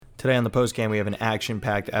Today on the postgame, we have an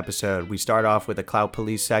action-packed episode. We start off with a Clout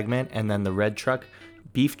Police segment and then the Red Truck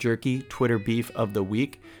Beef Jerky Twitter Beef of the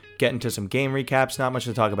Week. Get into some game recaps, not much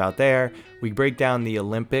to talk about there. We break down the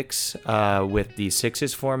Olympics with the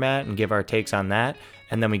sixes format and give our takes on that.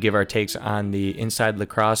 And then we give our takes on the Inside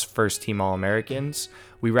Lacrosse First Team All-Americans.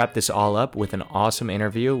 We wrap this all up with an awesome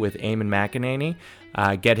interview with Eamon McAnaney,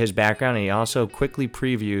 get his background, and he also quickly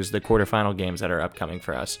previews the quarterfinal games that are upcoming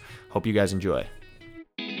for us. Hope you guys enjoy.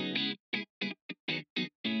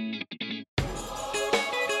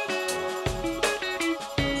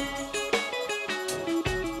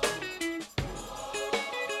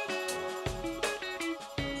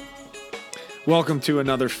 Welcome to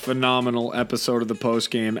another phenomenal episode of the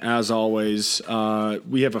postgame. As always,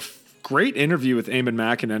 we have a great interview with Eamon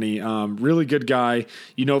McAnaney. Really good guy.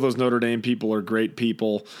 You know those Notre Dame people are great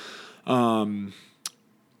people.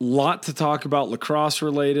 Lot to talk about lacrosse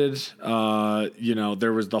related.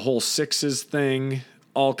 There was the whole sixes thing,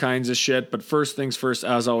 all kinds of shit. But first things first,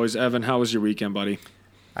 as always, Evan, how was your weekend, buddy?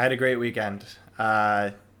 I had a great weekend.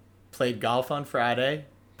 Played golf on Friday.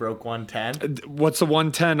 Broke 110. What's the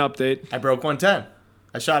 110 update? I broke 110.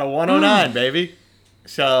 I shot a 109, baby.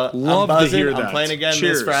 So Love I'm buzzing. to hear that. I'm playing again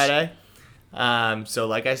Cheers. this Friday. So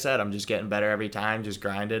like I said, I'm just getting better every time, just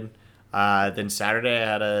grinding. Then Saturday I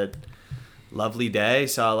had a lovely day.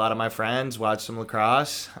 Saw a lot of my friends, watched some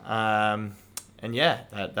lacrosse. And yeah,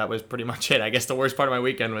 that was pretty much it. I guess the worst part of my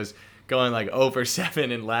weekend was going like 0-7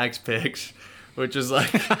 in lax picks, which is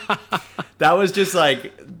like that was just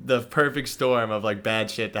like the perfect storm of like bad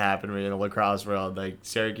shit to happen to me in the lacrosse world. Like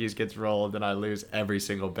Syracuse gets rolled and I lose every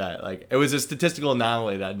single bet. Like it was a statistical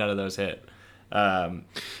anomaly that none of those hit.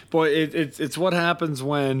 Boy, it's what happens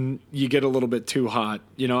when you get a little bit too hot,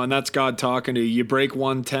 and that's God talking to you. You break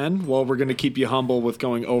 110, well, we're going to keep you humble with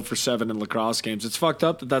going 0-7 in lacrosse games. It's fucked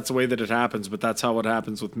up that that's the way that it happens, but that's how it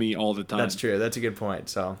happens with me all the time. That's true. That's a good point.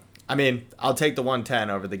 So, I mean, I'll take the 110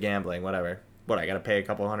 over the gambling, whatever. What, I got to pay a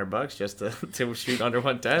couple $100 just to shoot under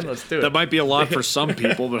 110? Let's do it. That might be a lot for some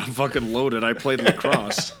people, but I'm fucking loaded. I played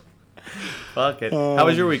lacrosse. Fuck it. How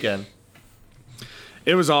was your weekend?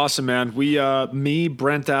 It was awesome, man. Me,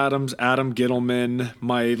 Brent Adams, Adam Gittleman,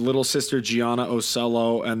 my little sister Gianna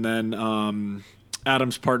Ocello, and then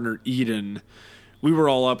Adam's partner Eden. We were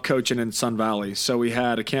all up coaching in Sun Valley. So we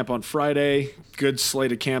had a camp on Friday, good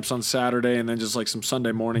slate of camps on Saturday, and then just like some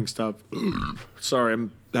Sunday morning stuff. Sorry,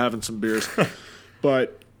 I'm having some beers.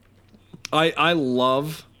 But I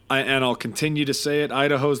love, and I'll continue to say it,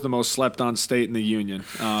 Idaho's the most slept on state in the Union.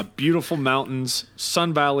 Beautiful mountains.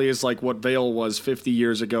 Sun Valley is like what Vail was 50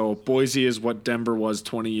 years ago. Boise is what Denver was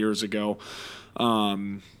 20 years ago.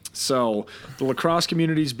 So the lacrosse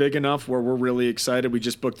community is big enough where we're really excited. We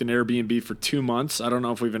just booked an Airbnb for 2 months. I don't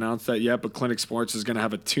know if we've announced that yet, but Clinic Sports is going to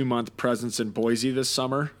have a 2-month presence in Boise this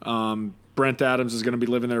summer. Brent Adams is going to be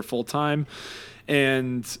living there full time.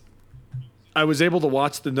 And I was able to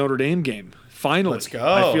watch the Notre Dame game. Finally. Let's go.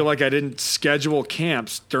 I feel like I didn't schedule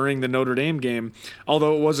camps during the Notre Dame game,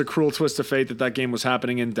 although it was a cruel twist of fate that game was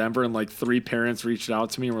happening in Denver, and like 3 parents reached out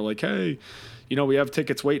to me and were like, hey, we have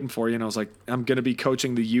tickets waiting for you. And I was like, I'm going to be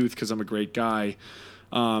coaching the youth because I'm a great guy.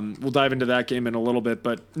 We'll dive into that game in a little bit.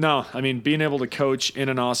 But no, I mean, being able to coach in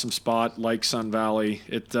an awesome spot like Sun Valley,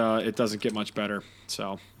 it doesn't get much better.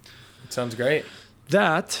 So It sounds great.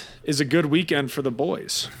 That is a good weekend for the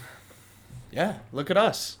boys. Yeah, look at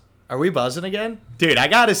us. Are we buzzing again? Dude, I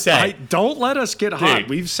got to say. Don't let us get hot. Dude,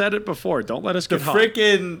 we've said it before. Don't let us get hot. The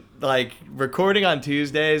freaking, recording on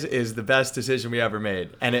Tuesdays is the best decision we ever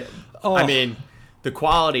made. And I mean, the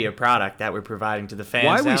quality of product that we're providing to the fans.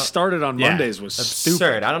 Why now, we started on Mondays was absurd.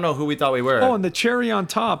 Stupid. I don't know who we thought we were. Oh, and the cherry on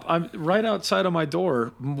top, I'm right outside of my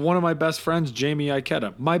door. One of my best friends, Jamie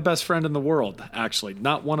Ikeda, my best friend in the world, actually.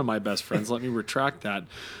 Not one of my best friends. Let me retract that.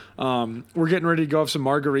 We're getting ready to go have some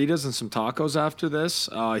margaritas and some tacos after this.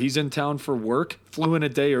 He's in town for work, flew in a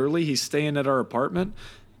day early. He's staying at our apartment.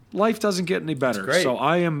 Life doesn't get any better. Great. So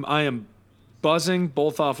I am buzzing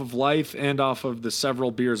both off of life and off of the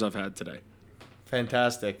several beers I've had today.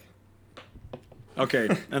 Fantastic. Okay,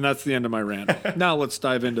 and that's the end of my rant. Now let's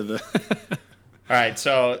dive into the... All right,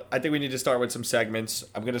 so I think we need to start with some segments.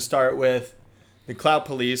 I'm going to start with the Clout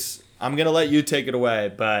Police. I'm going to let you take it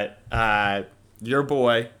away, but your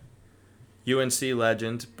boy, UNC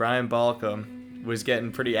legend, Brian Balcom, was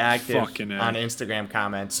getting pretty active on Instagram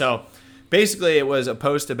comments. So basically it was a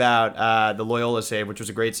post about the Loyola save, which was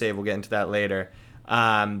a great save. We'll get into that later.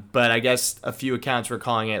 But I guess a few accounts were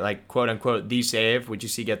calling it like quote unquote the save, which you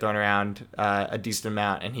see get thrown around a decent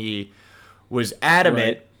amount. And he was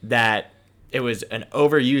adamant that it was an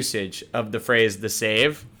overusage of the phrase the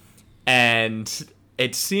save. And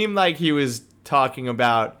it seemed like he was talking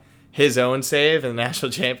about his own save in the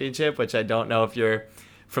national championship, which I don't know if you're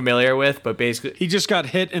familiar with, but basically he just got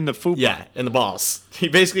hit in the fupa. Yeah, in the balls. He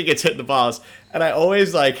basically gets hit in the balls. And I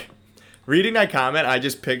always like reading that comment, I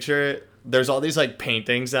just picture there's all these like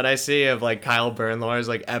paintings that I see of like Kyle Bernlohr's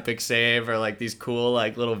like epic save or like these cool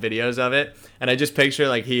like little videos of it. And I just picture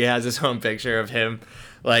like he has his own picture of him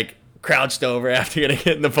like crouched over after getting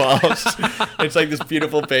hit in the balls. It's like this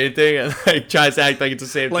beautiful painting and like tries to act like it's the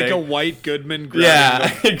same like thing. Like a White Goodman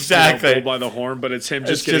grabbing exactly. bull by the horn, but it's him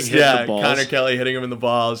just getting hit in the balls. Connor Kelly hitting him in the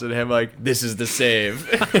balls and him like, this is the save.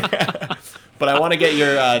 But I want to get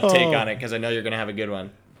your take on it because I know you're going to have a good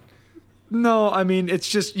one. No, I mean, it's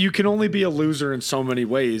just you can only be a loser in so many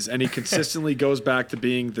ways, and he consistently goes back to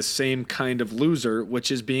being the same kind of loser,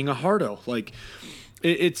 which is being a hardo. Like,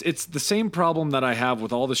 it's the same problem that I have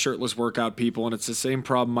with all the shirtless workout people, and it's the same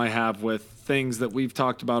problem I have with things that we've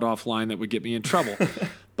talked about offline that would get me in trouble.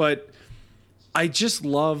 But I just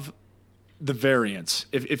love the variance.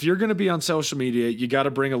 If you're going to be on social media, you got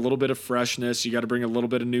to bring a little bit of freshness. You got to bring a little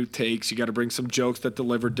bit of new takes. You got to bring some jokes that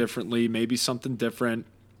deliver differently, maybe something different.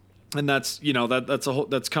 And that's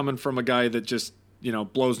that's coming from a guy that just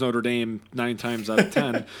blows Notre Dame 9 times out of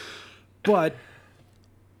 10. But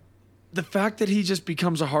the fact that he just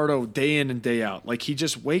becomes a hardo day in and day out, like he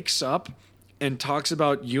just wakes up and talks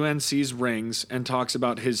about UNC's rings and talks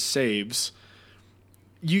about his saves.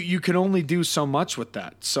 You can only do so much with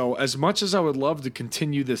that. So as much as I would love to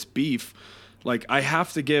continue this beef, like I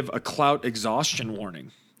have to give a Clout exhaustion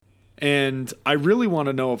warning. And I really want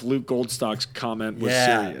to know if Luke Goldstock's comment was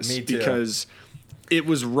serious. Me too. Because it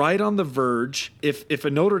was right on the verge. If a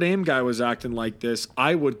Notre Dame guy was acting like this,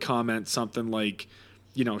 I would comment something like,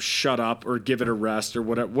 shut up or give it a rest or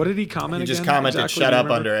whatever. What did he comment again? He just commented, exactly, shut up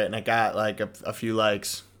under it, and it got like a few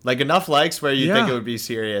likes. Like enough likes where you think it would be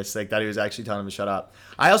serious, like that he was actually telling him to shut up.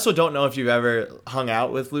 I also don't know if you've ever hung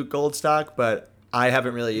out with Luke Goldstock, but I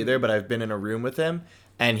haven't really either, but I've been in a room with him.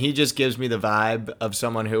 And he just gives me the vibe of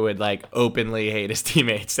someone who would like openly hate his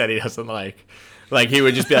teammates that he doesn't like. Like he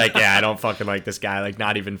would just be like, yeah, I don't fucking like this guy. Like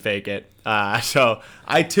not even fake it. So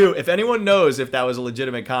I too, if anyone knows if that was a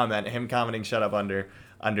legitimate comment, him commenting shut up under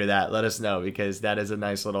that, let us know because that is a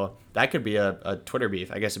nice little, that could be a Twitter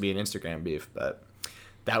beef. I guess it'd be an Instagram beef, but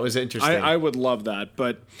that was interesting. I would love that,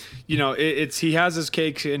 but it's he has his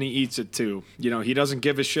cake and he eats it too. He doesn't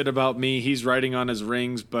give a shit about me. He's writing on his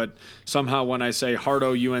rings, but somehow when I say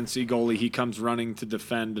hardo UNC goalie, he comes running to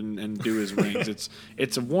defend and do his rings.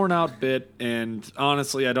 It's a worn out bit, and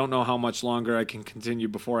honestly, I don't know how much longer I can continue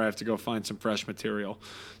before I have to go find some fresh material.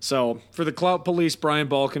 So for the Clout Police, Brian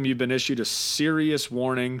Balcom, you've been issued a serious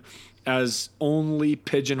warning as only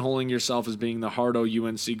pigeonholing yourself as being the hardo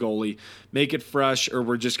UNC goalie. Make it fresh, or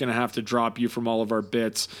we're just going to have to drop you from all of our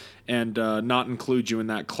bits and not include you in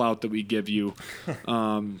that clout that we give you.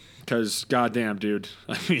 Because, goddamn, dude,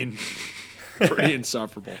 I mean, pretty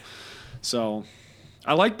insufferable. So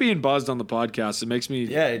I like being buzzed on the podcast. It makes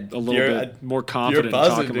me a little bit more confident in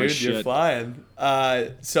talking my shit. You're flying.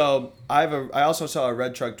 So I also saw a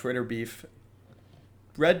Red Truck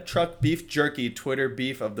Beef Jerky Twitter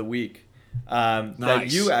beef of the week that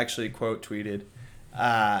you actually quote tweeted.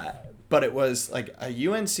 But it was like a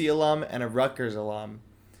UNC alum and a Rutgers alum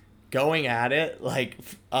going at it like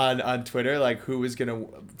on Twitter, like who was going to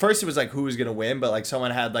 – first it was like who was going to win, but like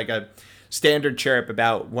someone had like a standard chirp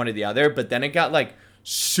about one or the other. But then it got like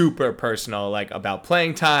super personal, like about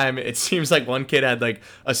playing time. It seems like one kid had like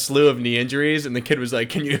a slew of knee injuries and the kid was like,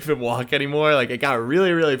 can you even walk anymore? Like it got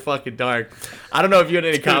really, really fucking dark. I don't know if you had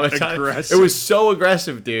any comments on it. It was so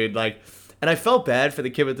aggressive, dude. Like, and I felt bad for the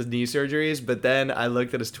kid with the knee surgeries, but then I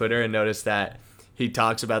looked at his Twitter and noticed that he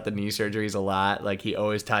talks about the knee surgeries a lot. Like he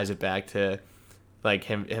always ties it back to like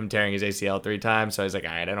him tearing his ACL 3 times. So I was like, all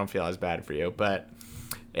right, I don't feel as bad for you, but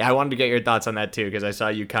I wanted to get your thoughts on that too, because I saw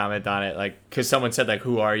you comment on it, like, because someone said, like,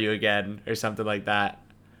 who are you again, or something like that.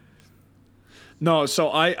 No, so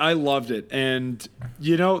I loved it. And,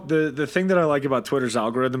 the thing that I like about Twitter's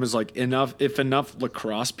algorithm is, like, if enough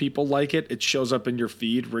lacrosse people like it, it shows up in your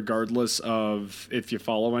feed regardless of if you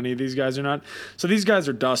follow any of these guys or not. So these guys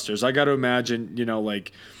are dusters. I got to imagine,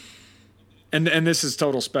 like, and this is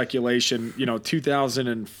total speculation,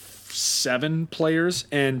 2007 players,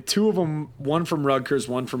 and 2 of them, one from Rutgers,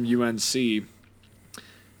 one from UNC.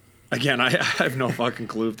 Again, I have no fucking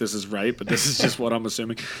clue if this is right, but this is just what I'm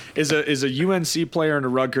assuming. Is a UNC player and a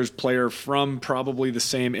Rutgers player from probably the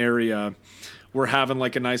same area were having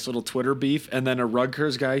like a nice little Twitter beef, and then a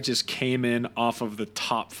Rutgers guy just came in off of the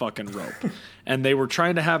top fucking rope. And they were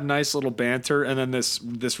trying to have nice little banter, and then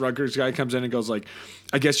this Rutgers guy comes in and goes like,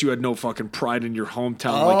 I guess you had no fucking pride in your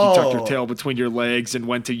hometown. Like you tucked your tail between your legs and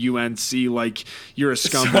went to UNC like you're a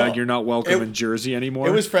scumbag, so you're not welcome in Jersey anymore.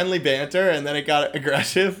 It was friendly banter, and then it got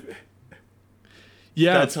aggressive.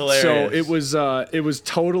 Yeah, that's hilarious. So it was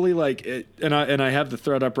totally like it, and I have the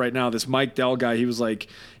thread up right now. This Mike Dell guy, he was like,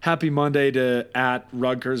 "Happy Monday to at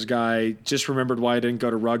Rutgers guy. Just remembered why I didn't go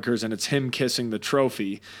to Rutgers, and it's him kissing the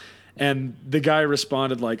trophy." And the guy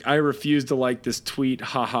responded like, "I refuse to like this tweet.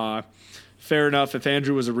 Haha. Fair enough. If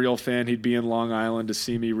Andrew was a real fan, he'd be in Long Island to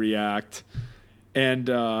see me react." And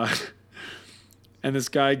and this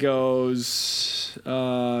guy goes,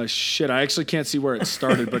 "Shit, I actually can't see where it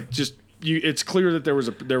started, but just." It's clear that there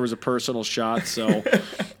was a personal shot, so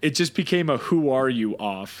it just became a "who are you"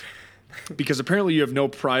 off, because apparently you have no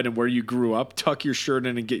pride in where you grew up. Tuck your shirt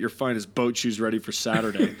in and get your finest boat shoes ready for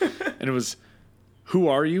Saturday. And it was, "Who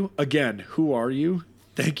are you?" Again, "Who are you?"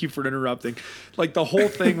 Thank you for interrupting. Like the whole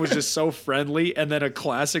thing was just so friendly, and then a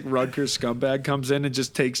classic Rutgers scumbag comes in and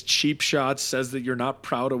just takes cheap shots, says that you're not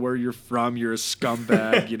proud of where you're from, you're a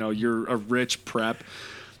scumbag, you're a rich prep.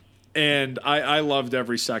 And I loved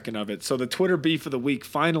every second of it. So the Twitter beef of the week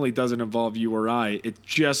finally doesn't involve you or I. It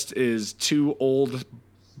just is two old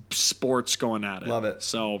sports going at it. Love it.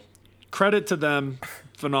 So credit to them.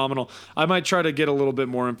 Phenomenal. I might try to get a little bit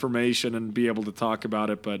more information and be able to talk about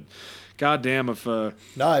it, but goddamn, if a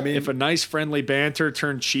nice friendly banter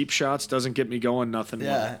turned cheap shots doesn't get me going, nothing.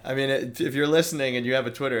 Yeah, I mean, if you're listening and you have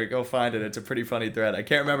a Twitter, go find it. It's a pretty funny thread. I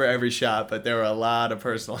can't remember every shot, but there were a lot of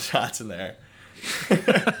personal shots in there.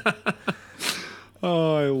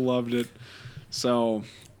 Oh, I loved it. So,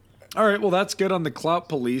 all right, well, that's good on the Clout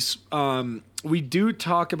Police. We do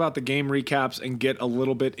talk about the game recaps and get a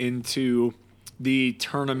little bit into the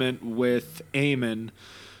tournament with Eamon.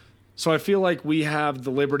 So I feel like we have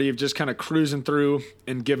the liberty of just kind of cruising through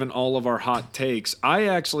and giving all of our hot takes. I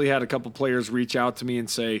actually had a couple players reach out to me and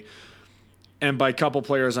say, and by couple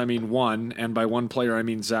players I mean one, and by one player I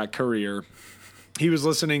mean Zach Courier. He was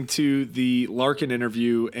listening to the Larkin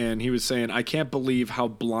interview, and he was saying, I can't believe how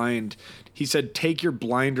blind. He said, take your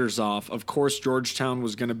blinders off. Of course, Georgetown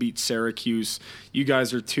was going to beat Syracuse. You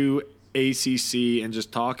guys are too ACC and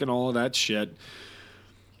just talking all of that shit.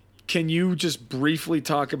 Can you just briefly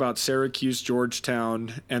talk about Syracuse,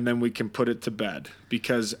 Georgetown, and then we can put it to bed?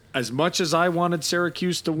 Because as much as I wanted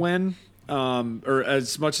Syracuse to win, or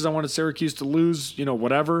as much as I wanted Syracuse to lose,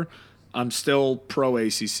 whatever, I'm still pro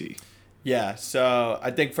ACC. Yeah, so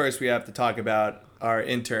I think first we have to talk about our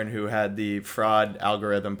intern who had the fraud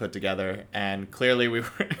algorithm put together, and clearly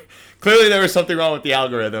there was something wrong with the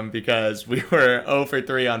algorithm because we were 0 for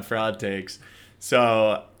 3 on fraud takes.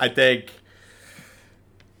 So I think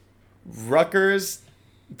Rutgers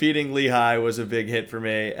beating Lehigh was a big hit for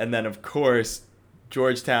me, and then of course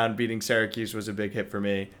Georgetown beating Syracuse was a big hit for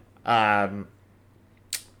me. I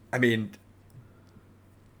mean,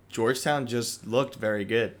 Georgetown just looked very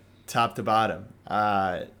good. Top to bottom.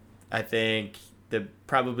 I think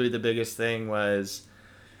probably the biggest thing was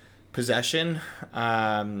possession,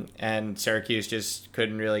 and Syracuse just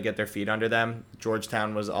couldn't really get their feet under them.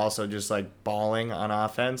 Georgetown was also just like balling on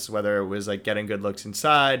offense, whether it was like getting good looks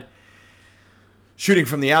inside, shooting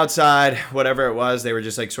from the outside, whatever it was. They were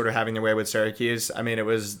just like sort of having their way with Syracuse. I mean, it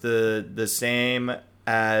was the same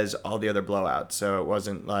as all the other blowouts, so it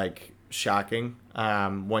wasn't like shocking.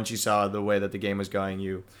 Once you saw the way that the game was going,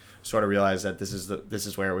 you sort of realized that this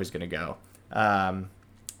is where it was going to go.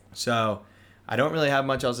 So I don't really have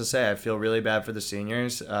much else to say. I feel really bad for the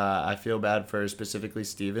seniors. I feel bad for specifically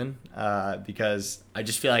Steven, because I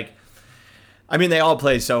just feel like, I mean, they all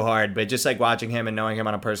play so hard, but just like watching him and knowing him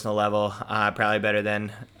on a personal level, probably better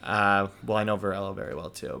than, I know Varelo very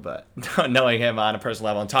well too, but knowing him on a personal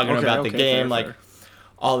level and talking about the game, fair.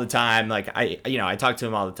 All the time, like I talk to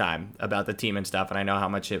him all the time about the team and stuff, and I know how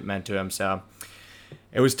much it meant to him. So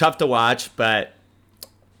it was tough to watch, but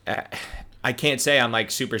I can't say I'm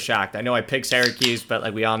like super shocked. I know I picked Syracuse, but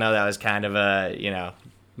like we all know that was kind of a,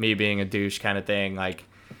 me being a douche kind of thing. Like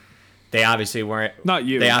they obviously weren't. Not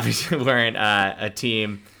you. They obviously weren't a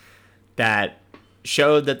team that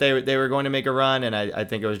showed that they were going to make a run, and I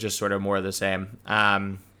think it was just sort of more of the same.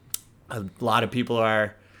 A lot of people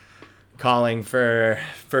are calling for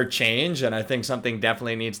change, and I think something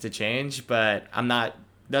definitely needs to change, but I'm not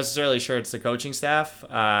necessarily sure it's the coaching staff.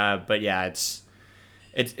 But yeah,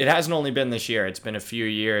 it hasn't only been this year. It's been a few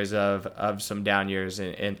years of some down years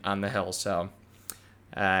on the hill. So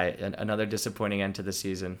another disappointing end to the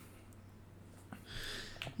season.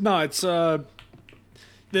 No, it's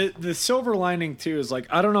The silver lining too is like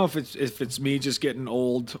I don't know if it's me just getting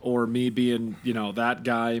old or me being that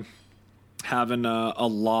guy having a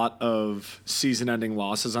lot of season-ending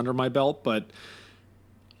losses under my belt, but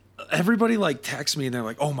everybody like texts me and they're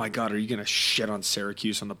like, "Oh my God, are you gonna shit on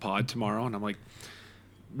Syracuse on the pod tomorrow?" And I'm like,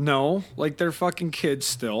 "No, like they're fucking kids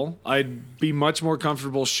still. I'd be much more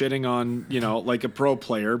comfortable shitting on like a pro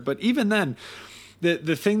player, but even then."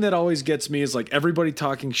 The thing that always gets me is like everybody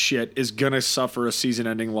talking shit is gonna suffer a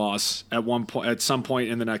season-ending loss at some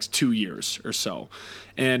point in the next 2 years or so,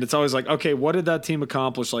 and it's always like, okay, what did that team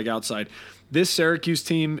accomplish like outside? This Syracuse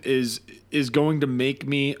team is going to make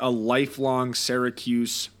me a lifelong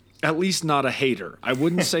Syracuse, at least not a hater. I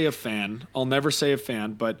wouldn't say a fan. I'll never say a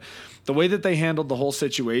fan, but the way that they handled the whole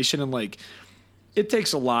situation and like. It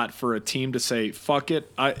takes a lot for a team to say, fuck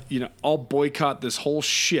it, I'll boycott this whole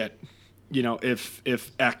shit.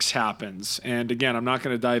 If X happens. And again, I'm not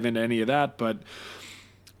going to dive into any of that, but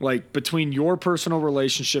like between your personal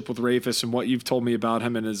relationship with Rafus and what you've told me about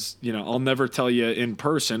him and his, I'll never tell you in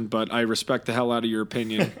person, but I respect the hell out of your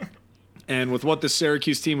opinion. And with what the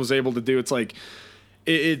Syracuse team was able to do, it's like,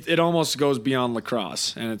 it almost goes beyond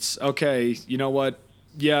lacrosse. And it's okay. You know what?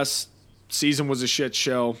 Yes, season was a shit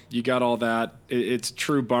show. You got all that. It's a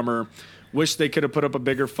true bummer. Wish they could have put up a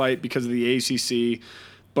bigger fight because of the ACC.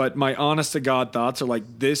 But my honest to God thoughts are like,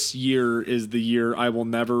 this year is the year I will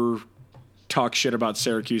never talk shit about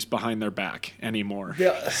Syracuse behind their back anymore.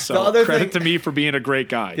 Yeah, so credit to me for being a great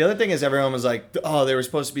guy. The other thing is everyone was like, oh, they were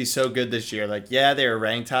supposed to be so good this year. Like, yeah, they were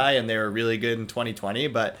ranked high and they were really good in 2020,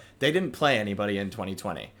 but they didn't play anybody in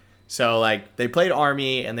 2020. So like they played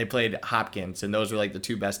Army and they played Hopkins, and those were like the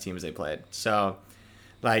two best teams they played. So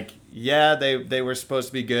like, yeah, they were supposed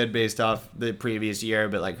to be good based off the previous year,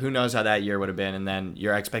 but like, who knows how that year would have been, and then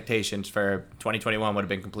your expectations for 2021 would have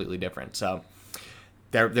been completely different. So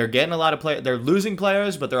they're getting a lot of they're losing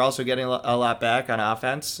players, but they're also getting a lot back on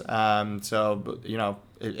offense. So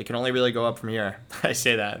it can only really go up from here. I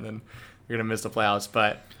say that, and then we're gonna miss the playoffs.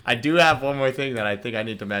 But I do have one more thing that I think I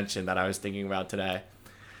need to mention that I was thinking about today.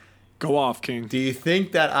 Go off, King. Do you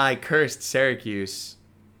think that I cursed Syracuse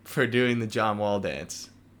for doing the John Wall dance?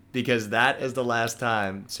 Because that is the last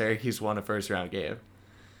time Syracuse won a first-round game.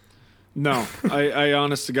 No, I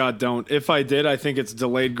honest to God don't. If I did, I think it's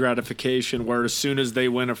delayed gratification, where as soon as they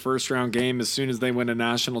win a first-round game, as soon as they win a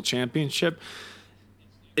national championship,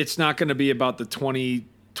 it's not going to be about the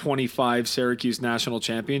 2025 Syracuse national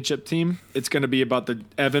championship team. It's going to be about the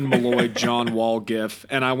Evan Malloy, John Wall gif,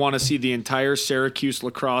 and I want to see the entire Syracuse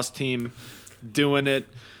lacrosse team doing it.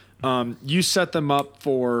 You set them up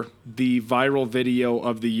for the viral video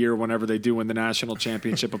of the year whenever they do win the national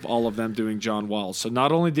championship of all of them doing John Wall. So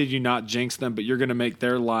not only did you not jinx them, but you're going to make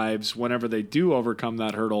their lives, whenever they do overcome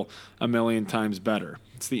that hurdle, a million times better.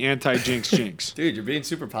 It's the anti-jinx jinx. Dude, you're being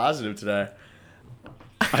super positive today.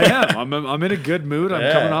 I am. I'm in a good mood.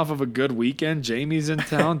 I'm coming off of a good weekend. Jamie's in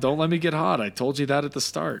town. Don't let me get hot. I told you that at the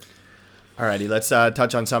start. Alrighty, let's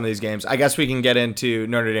touch on some of these games. I guess we can get into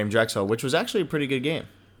Notre Dame Drexel, which was actually a pretty good game.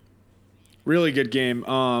 Really good game.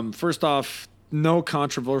 First off, no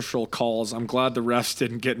controversial calls. I'm glad the refs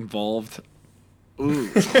didn't get involved. Ooh,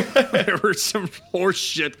 there were some horse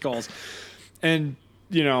shit calls. And,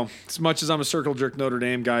 as much as I'm a circle jerk Notre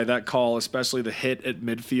Dame guy, that call, especially the hit at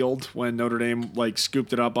midfield when Notre Dame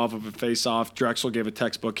scooped it up off of a face-off, Drexel gave a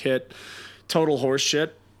textbook hit. Total horse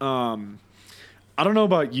shit. I don't know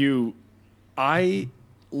about you. I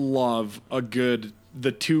love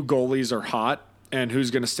the two goalies are hot. And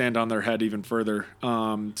who's going to stand on their head even further.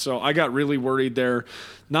 So I got really worried there,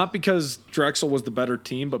 not because Drexel was the better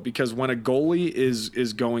team, but because when a goalie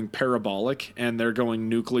is going parabolic and they're going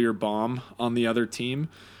nuclear bomb on the other team,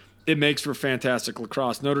 it makes for fantastic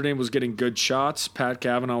lacrosse. Notre Dame was getting good shots. Pat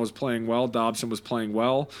Cavanaugh was playing well. Dobson was playing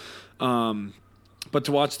well. But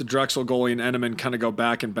to watch the Drexel goalie and Eamon kind of go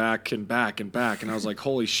back and back and back and back, and I was like,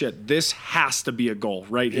 holy shit, this has to be a goal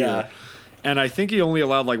right here. Yeah. And I think he only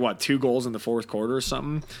allowed 2 goals in the fourth quarter or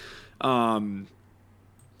something.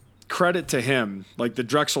 Credit to him, the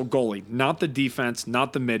Drexel goalie, not the defense,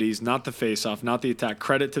 not the middies, not the faceoff, not the attack.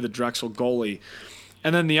 Credit to the Drexel goalie.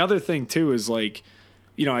 And then the other thing too is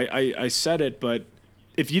I said it, but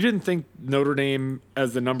if you didn't think Notre Dame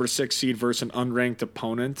as the number 6 seed versus an unranked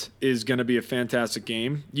opponent is going to be a fantastic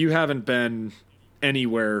game, you haven't been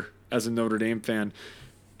anywhere as a Notre Dame fan.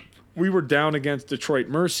 We were down against Detroit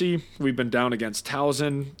Mercy. We've been down against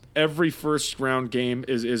Towson. Every first round game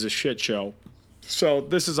is a shit show. So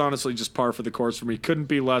this is honestly just par for the course for me. Couldn't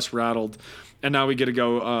be less rattled. And now we get to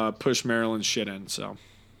go push Maryland's shit in. So,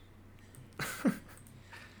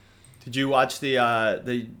 did you watch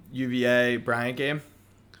the UVA Bryant game?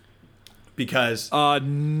 Because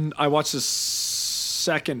I watched the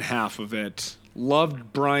second half of it.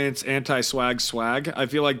 Loved Bryant's anti-swag swag. I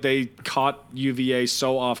feel like they caught UVA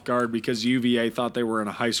so off guard because UVA thought they were in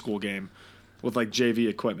a high school game with like JV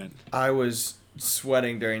equipment. I was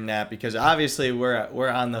sweating during that because obviously we're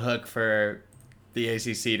on the hook for the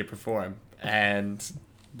ACC to perform, and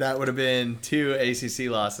that would have been 2 ACC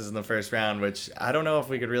losses in the first round, which I don't know if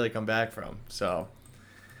we could really come back from. So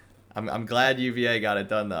I'm glad UVA got it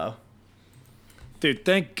done though. Dude,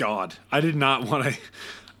 thank God. I did not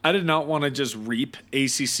want to just reap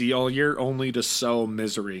ACC all year only to sow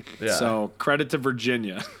misery. Yeah. So credit to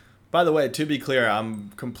Virginia. By the way, to be clear,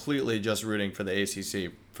 I'm completely just rooting for the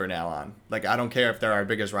ACC for now on. Like, I don't care if they're our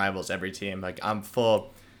biggest rivals, every team. Like, I'm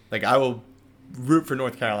full. Like, I will root for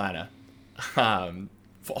North Carolina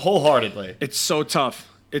wholeheartedly. It's so tough.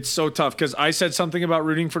 It's so tough because I said something about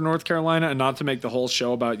rooting for North Carolina, and not to make the whole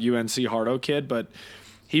show about UNC Hardo kid, but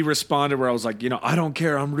he responded where I was like, I don't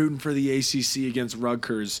care. I'm rooting for the ACC against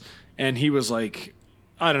Rutgers. And he was like,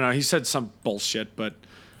 I don't know. He said some bullshit, but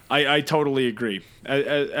I totally agree.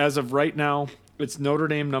 As of right now, it's Notre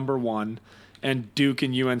Dame number 1, and Duke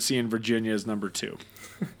and UNC and Virginia is number 2.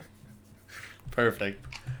 Perfect.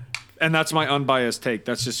 And that's my unbiased take.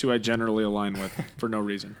 That's just who I generally align with for no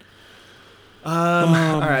reason.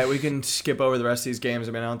 All right, we can skip over the rest of these games.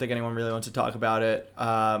 I mean, I don't think anyone really wants to talk about it.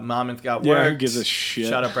 Monmouth got worked. Yeah, who gives a shit?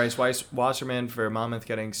 Shout out Bryce Wasserman for Monmouth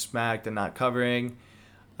getting smacked and not covering.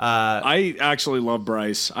 I actually love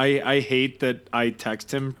Bryce. I hate that I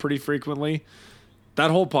text him pretty frequently. That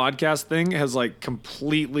whole podcast thing has like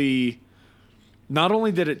completely, not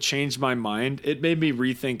only did it change my mind, it made me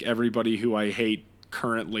rethink everybody who I hate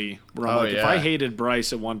currently. Where I'm if I hated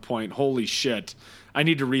Bryce at one point, holy shit, I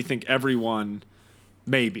need to rethink everyone,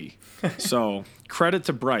 maybe. So credit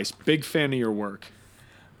to Bryce. Big fan of your work.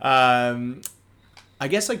 I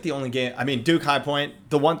guess like the only game, I mean, Duke High Point,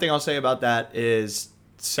 the one thing I'll say about that is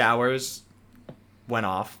Sowers went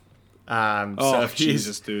off. So if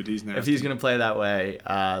Jesus, dude, he's nasty. If he's going to play that way,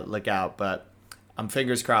 look out. But I'm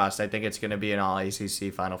fingers crossed. I think it's going to be an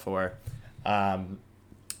all-ACC Final Four.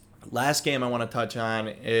 Last game I want to touch on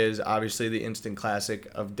is obviously the instant classic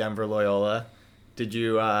of Denver Loyola. Did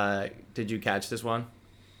you catch this one?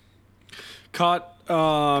 Caught.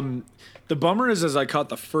 The bummer is I caught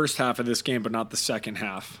the first half of this game, but not the second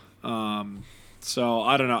half. So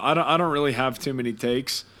I don't know. I don't really have too many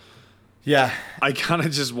takes. Yeah, I kind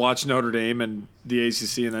of just watch Notre Dame and the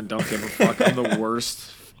ACC, and then don't give a fuck. I'm the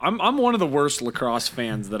worst. I'm one of the worst lacrosse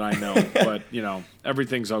fans that I know, but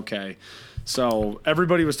everything's okay. So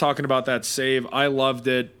everybody was talking about that save. I loved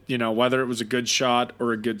it. Whether it was a good shot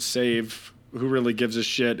or a good save, who really gives a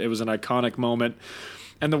shit? It was an iconic moment.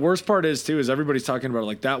 And the worst part is everybody's talking about it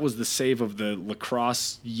like that was the save of the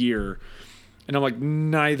lacrosse year. And I'm like,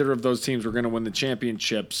 neither of those teams were going to win the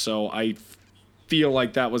championship. So I feel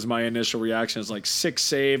like that was my initial reaction. It's like sick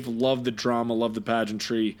save, love the drama, love the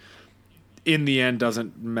pageantry. In the end,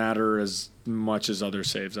 doesn't matter as much as other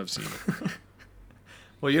saves I've seen.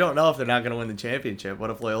 Well, you don't know if they're not going to win the championship.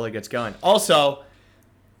 What if Loyola gets going? Also,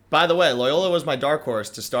 by the way, Loyola was my dark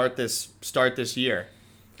horse to start this year.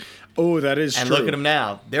 Oh, that is and true. And look at them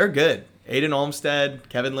now. They're good. Aiden Olmstead,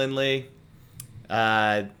 Kevin Lindley,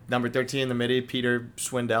 number 13 in the midi, Peter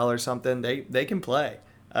Swindell or something. They can play.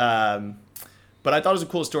 But I thought it was a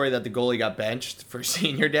cool story that the goalie got benched for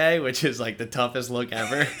senior day, which is like the toughest look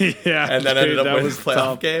ever. Yeah, and then ended up winning the playoff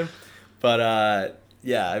tough. game. But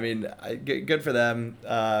yeah, I mean, good for them.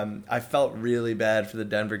 I felt really bad for the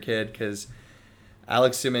Denver kid because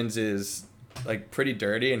Alex Simmons is like pretty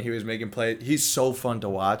dirty, and he was making plays. He's so fun to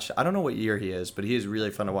watch. I don't know what year he is, but he is really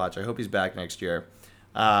fun to watch. I hope he's back next year.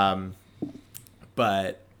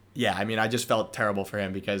 But yeah, I mean, I just felt terrible for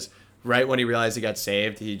him because right when he realized he got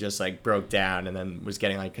saved, he just like broke down and then was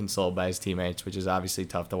getting like consoled by his teammates, which is obviously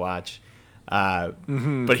tough to watch.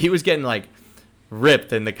 But he was getting like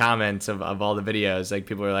ripped in the comments of all the videos. Like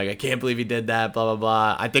people were like, I can't believe he did that, blah, blah,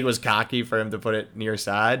 blah. I think it was cocky for him to put it near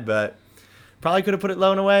side, but probably could have put it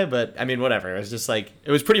low and away. But I mean, whatever. It was just like,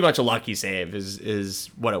 it was pretty much a lucky save is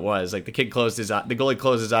what it was. Like the goalie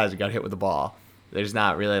closed his eyes and got hit with the ball. There's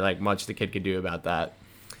not really like much the kid could do about that.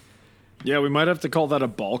 Yeah, we might have to call that a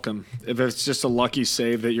Balkan if it's just a lucky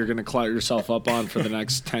save that you're going to clout yourself up on for the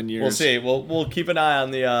next 10 years. We'll see. We'll keep an eye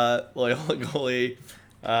on the Loyola goalie,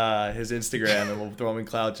 his Instagram, and we'll throw him in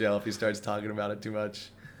clout jail if he starts talking about it too much.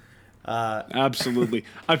 Absolutely.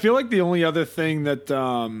 I feel like the only other thing that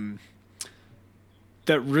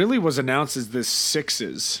that really was announced is this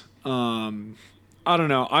sixes. I don't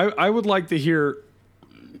know. I would like to hear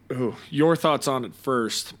your thoughts on it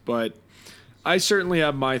first, but I certainly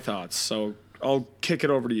have my thoughts, so I'll kick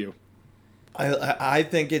it over to you. I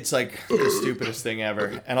think it's like the stupidest thing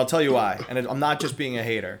ever, and I'll tell you why. And I'm not just being a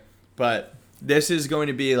hater, but this is going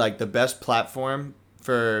to be like the best platform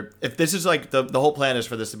for, if this is like the whole plan is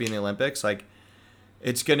for this to be in the Olympics, like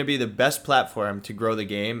it's going to be the best platform to grow the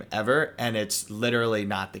game ever, and it's literally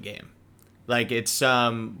not the game. Like it's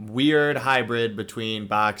some weird hybrid between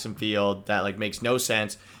box and field that like makes no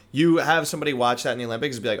sense. You have somebody watch that in the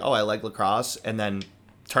Olympics and be like, oh, I like lacrosse, and then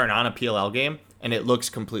turn on a PLL game and it looks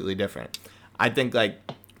completely different. I think like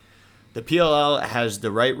the PLL has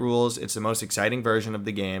the right rules. It's the most exciting version of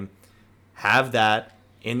the game. Have that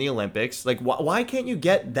in the Olympics. Like why can't you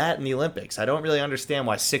get that in the Olympics? I don't really understand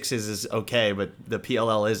why sixes is okay, but the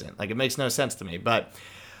PLL isn't. Like it makes no sense to me. But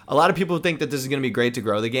a lot of people think that this is going to be great to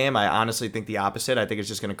grow the game. I honestly think the opposite. I think it's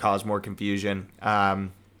just going to cause more confusion.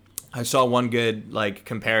 I saw one good like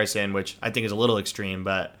comparison, which I think is a little extreme,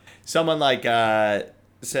 but someone like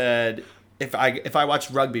said if I watched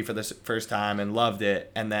rugby for the first time and loved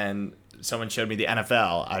it, and then someone showed me the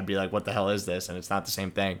NFL, I'd be like, what the hell is this? And it's not the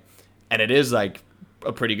same thing. And it is like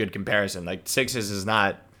a pretty good comparison. Like sixes is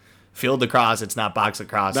not field lacrosse, it's not box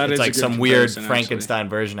lacrosse. It's like some weird Frankenstein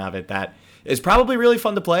version of it that is probably really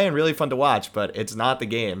fun to play and really fun to watch, but it's not the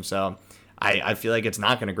game. So I feel like it's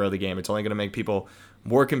not going to grow the game. It's only going to make people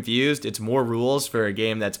more confused. It's more rules for a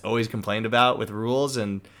game that's always complained about with rules,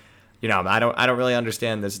 and you know, I don't really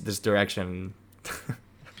understand this direction.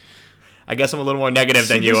 I guess I'm a little more negative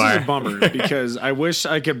than you are. This is a bummer because I wish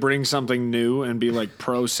I could bring something new and be like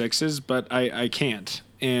pro sixes, but I can't.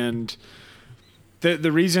 And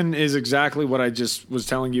the reason is exactly what I just was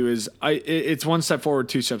telling you is it's one step forward,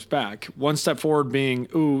 two steps back. One step forward being,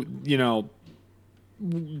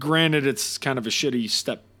 granted it's kind of a shitty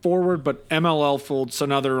step forward, but MLL fooled, so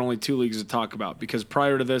now there are only two leagues to talk about, because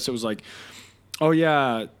prior to this it was like, oh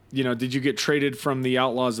yeah, did you get traded from the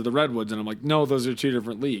Outlaws of the Redwoods? And I'm like, no, those are two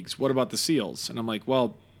different leagues. What about the Seals? And I'm like,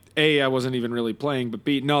 well, A, I wasn't even really playing, but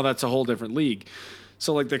B, no, that's a whole different league.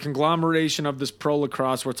 So like the conglomeration of this pro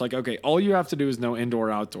lacrosse where it's like, okay, all you have to do is know indoor,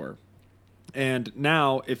 outdoor. And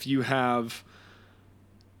now if you have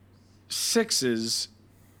sixes,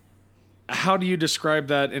 how do you describe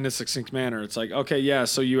that in a succinct manner? It's like, okay, yeah,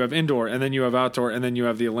 so you have indoor, and then you have outdoor, and then you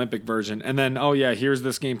have the Olympic version, and then, oh yeah, here's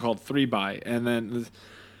this game called 3x, and then,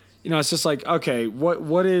 it's just like, okay,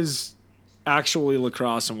 what is actually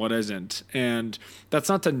lacrosse and what isn't? And that's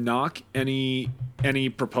not to knock any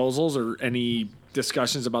proposals or any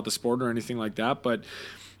discussions about the sport or anything like that, but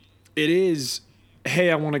it is,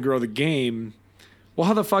 hey, I want to grow the game. Well,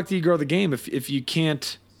 how the fuck do you grow the game if you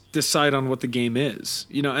can't decide on what the game is,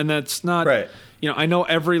 and that's not right. I know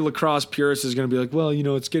every lacrosse purist is going to be like, well,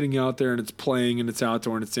 it's getting out there and it's playing and it's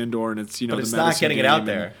outdoor and it's indoor and it's, but it's not getting it out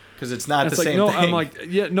there because it's not the same no, thing. I'm like,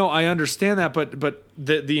 yeah, no, I understand that, but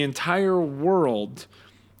the entire world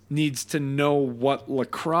needs to know what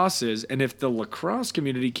lacrosse is, and if the lacrosse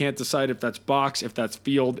community can't decide if that's box, if that's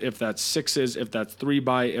field, if that's sixes, if that's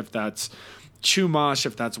 3x, if that's chumash,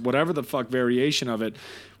 if that's whatever the fuck variation of it.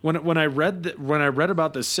 When I read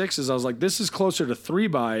about the sixes, I was like, this is closer to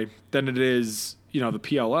 3x than it is, the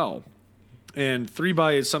PLL. And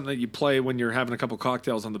 3x is something that you play when you're having a couple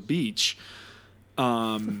cocktails on the beach.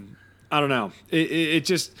 I don't know. It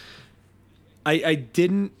just, I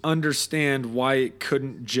didn't understand why it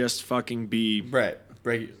couldn't just fucking be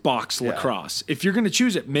box lacrosse. If you're going to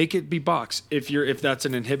choose it, make it be box. If that's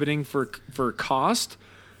an inhibiting for cost,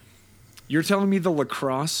 you're telling me the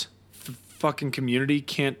lacrosse fucking community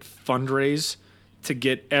can't fundraise to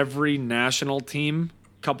get every national team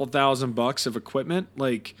a couple $1,000 of equipment?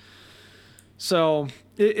 Like, so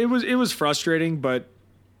it was frustrating, but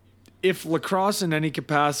if lacrosse in any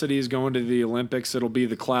capacity is going to the Olympics, it'll be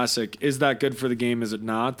the classic. Is that good for the game? Is it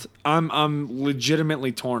not? I'm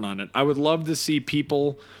legitimately torn on it. I would love to see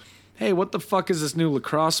people, hey, what the fuck is this new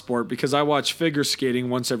lacrosse sport? Because I watch figure skating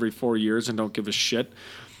once every 4 years and don't give a shit.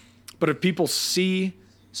 But if people see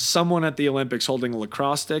someone at the Olympics holding a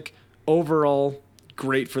lacrosse stick, overall,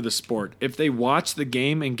 great for the sport. If they watch the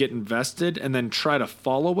game and get invested and then try to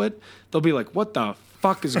follow it, they'll be like, what the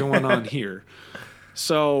fuck is going on here?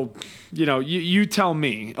 So, you tell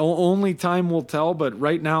me. Only time will tell, but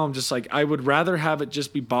right now I'm just like, I would rather have it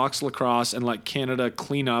just be box lacrosse and let Canada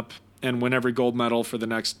clean up and win every gold medal for the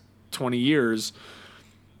next 20 years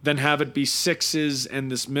than have it be sixes and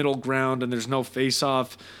this middle ground and there's no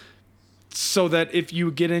face-off. So that if you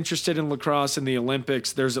get interested in lacrosse in the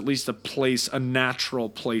Olympics, there's at least a natural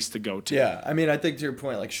place to go to. Yeah, I mean, I think to your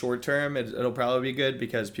point, like short term, it'll probably be good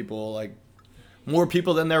because people, like, more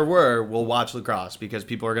people than there were will watch lacrosse because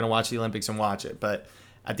people are going to watch the Olympics and watch it. But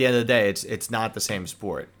at the end of the day, it's not the same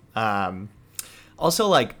sport. Also,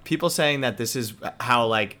 like, people saying that this is how,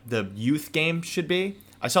 like, the youth game should be.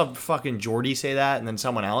 I saw fucking Jordy say that, and then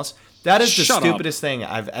someone else. That is the stupidest thing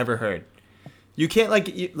I've ever heard. You can't,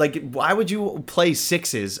 why would you play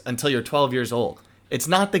sixes until you're 12 years old? It's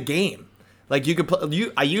not the game. Like, you could play,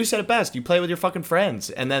 you said it best. You play with your fucking friends,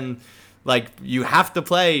 and then, like, you have to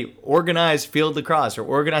play organized field lacrosse or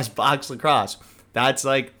organized box lacrosse. That's,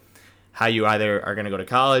 like, how you either are going to go to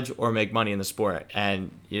college or make money in the sport.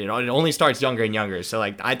 And, you know, it only starts younger and younger. So,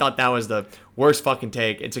 like, I thought that was the worst fucking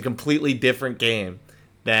take. It's a completely different game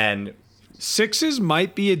than... Sixes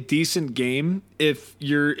might be a decent game if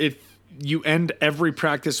you end every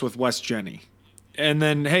practice with West Jenny. And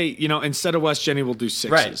then, hey, you know, instead of West Jenny, we'll do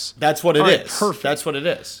sixes. Right. That's what it is. Perfect. That's what it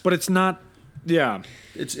is. But it's not... Yeah.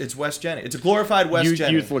 It's West Jenny. It's a glorified West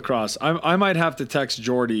Jenny. Youth lacrosse. I might have to text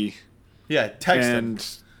Jordy. Yeah, text him.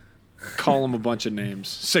 Call him a bunch of names.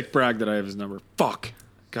 Sick brag that I have his number. Fuck.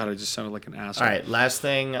 God, I just sounded like an asshole. All right, last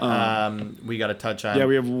thing we got to touch on. Yeah,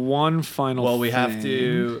 we have one final Well, we have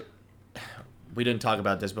to... We didn't talk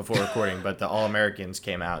about this before recording, but the All-Americans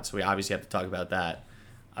came out, so we obviously have to talk about that.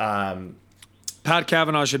 Pat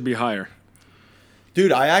Cavanaugh should be higher.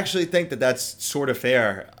 Dude, I actually think that that's sort of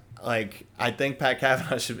fair. Like, I think Pat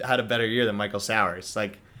Cavanaugh should had a better year than Michael Sowers.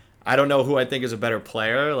 Like, I don't know who I think is a better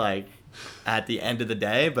player, like, at the end of the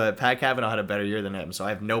day, but Pat Cavanaugh had a better year than him, so I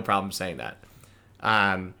have no problem saying that.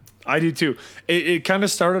 I do too. It kind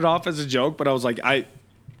of started off as a joke, but I was like,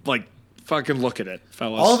 fucking look at it,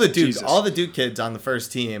 fellas. All the Duke kids on the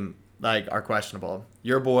first team, like, are questionable.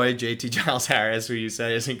 Your boy, JT Giles Harris, who you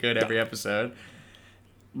say isn't good every episode.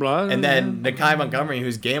 And then Nakai Montgomery,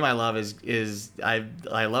 whose game I love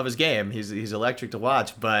I love his game. He's electric to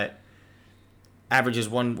watch, but averages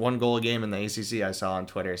one goal a game in the ACC. I saw on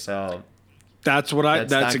Twitter. So that's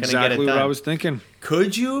exactly what I was thinking.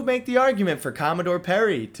 Could you make the argument for Commodore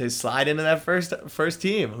Perry to slide into that first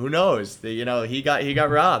team? Who knows? He got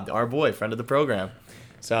robbed. Our boy, friend of the program.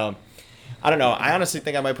 So I don't know. I honestly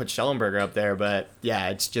think I might put Schellenberger up there, but yeah,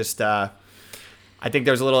 it's just I think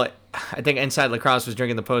there's a little. I think Inside Lacrosse was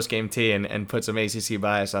drinking the post-game tea and put some ACC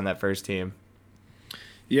bias on that first team.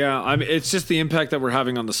 Yeah, I mean, it's just the impact that we're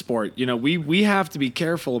having on the sport. You know, we have to be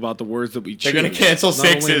careful about the words that we choose. They're going to cancel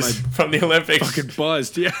sixes from the Olympics. Fucking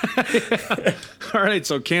buzzed, yeah. All right,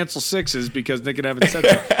 so cancel sixes because Nick and Evan said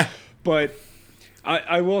that. But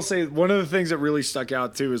I will say one of the things that really stuck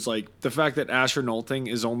out, too, is like the fact that Asher Nolting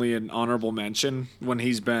is only an honorable mention when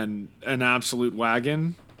he's been an absolute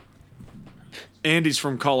wagon. And he's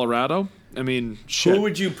from Colorado. I mean, shit. Who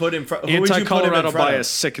would you put in front? Anti-Colorado bias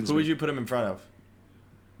sickens me. Who would you put him in front of?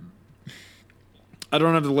 I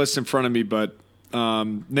don't have the list in front of me, but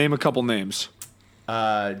name a couple names.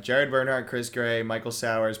 Jared Bernhardt, Chris Gray, Michael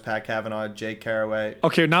Sowers, Pat Cavanaugh, Jake Caraway.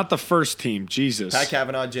 Okay, not the first team. Jesus. Pat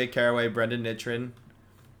Cavanaugh, Jake Caraway, Brendan Nitrin.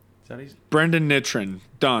 Brendan Nitrin.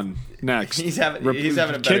 Done. Next. He's having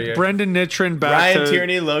a better year. Brendan Nitrin back Ryan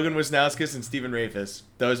Tierney, Logan Wisnauskas, and Stephen Rafis.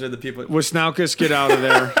 Those are the people. Wisnauskas, get out of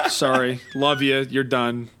there. Sorry. Love you. You're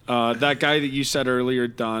done. That guy that you said earlier,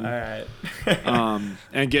 done. All right.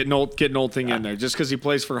 And get Nolting in there. Just because he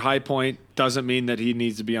plays for High Point doesn't mean that he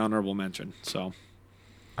needs to be honorable mention. So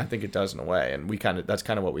I think it does in a way, and that's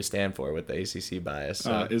kind of what we stand for with the ACC bias.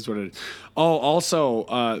 So. Is what it is. Oh,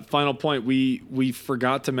 also, final point. We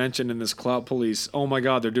forgot to mention in this Clout Police. Oh my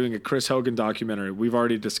God, they're doing a Chris Hogan documentary. We've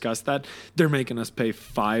already discussed that. They're making us pay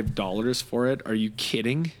 $5 for it. Are you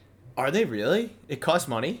kidding? Are they really? It costs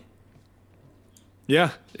money.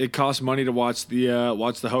 Yeah, it costs money to watch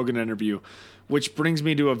the Hogan interview, which brings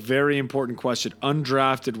me to a very important question.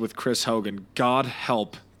 Undrafted with Chris Hogan. God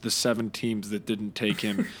help the 7 teams that didn't take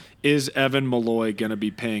him. Is Evan Malloy going to be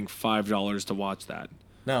paying $5 to watch that?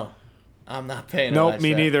 No, I'm not paying. Nope,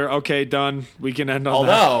 me neither. Okay, done. We can end on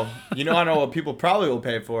that. Although, I know what people probably will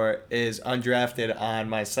pay for is undrafted on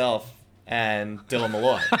myself and Dylan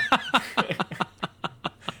Malloy.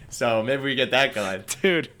 So maybe we get that going.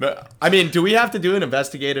 Dude. But, I mean, do we have to do an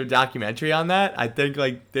investigative documentary on that? I think,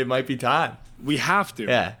 there might be time. We have to.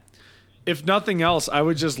 Yeah. If nothing else, I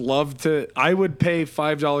would just love to. I would pay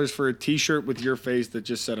 $5 for a T-shirt with your face that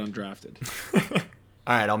just said undrafted.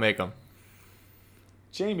 All right, I'll make them.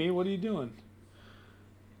 Jamie, what are you doing?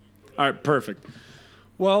 All right, perfect.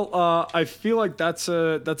 Well, I feel like that's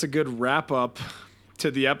a good wrap up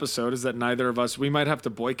to the episode. Is that neither of us? We might have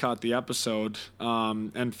to boycott the episode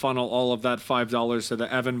and funnel all of that $5 to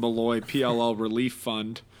the Evan Malloy PLL Relief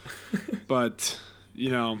Fund. But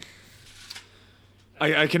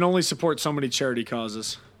I can only support so many charity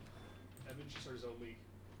causes.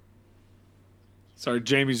 Sorry,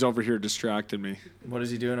 Jamie's over here distracting me. What is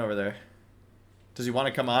he doing over there? Does he want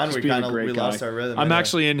to come on? We lost our rhythm. I'm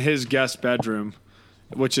actually in his guest bedroom.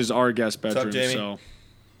 which is our guest bedroom. What's up, Jamie? So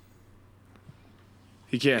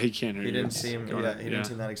he can't hear you. He didn't seem didn't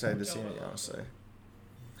seem that excited to see me, honestly.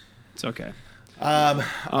 It's okay. All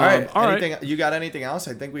right. All You got anything else?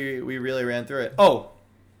 I think we really ran through it. Oh,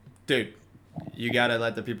 dude, you gotta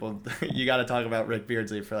let the people. You gotta talk about Rick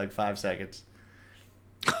Beardsley for like 5 seconds.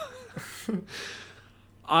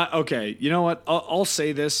 Okay, you know what? I'll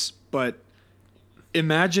say this, but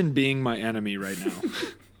imagine being my enemy right now.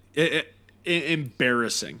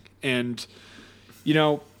 Embarrassing. And,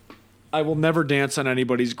 I will never dance on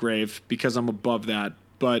anybody's grave because I'm above that.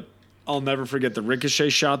 But I'll never forget the ricochet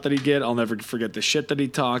shot that he did. I'll never forget the shit that he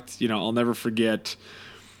talked. I'll never forget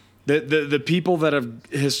the people that have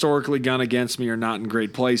historically gone against me are not in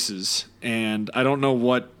great places. And I don't know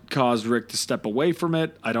what caused Rick to step away from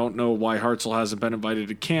it. I don't know why Hartzell hasn't been invited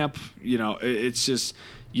to camp. It's just,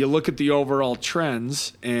 you look at the overall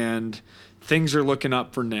trends and things are looking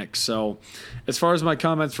up for Nick. So as far as my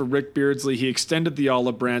comments for Rick Beardsley, he extended the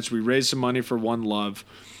olive branch. We raised some money for One Love.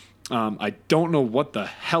 I don't know what the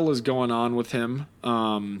hell is going on with him.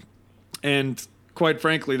 And quite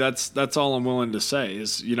frankly, that's all I'm willing to say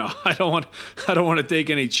is, I don't want to take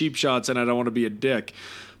any cheap shots and I don't want to be a dick,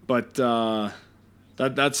 but,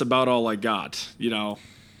 that's about all I got, So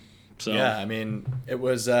yeah, I mean, it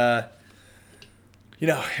was it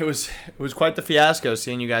was quite the fiasco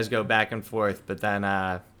seeing you guys go back and forth. But then,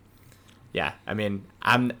 yeah, I mean,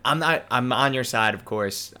 I'm on your side, of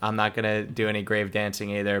course. I'm not gonna do any grave dancing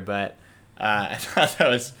either. But I thought that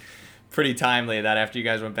was pretty timely that after you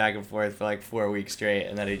guys went back and forth for like 4 weeks straight,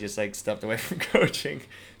 and then he just like stepped away from coaching.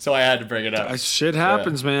 So I had to bring it up. Shit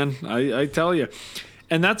happens, man. I tell you.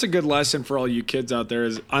 And that's a good lesson for all you kids out there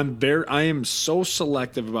is I am so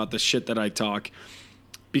selective about the shit that I talk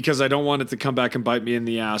because I don't want it to come back and bite me in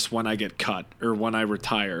the ass when I get cut or when I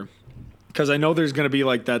retire. Because I know there's going to be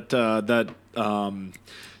like that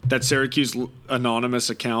Syracuse anonymous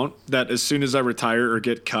account that as soon as I retire or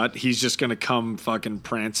get cut, he's just going to come fucking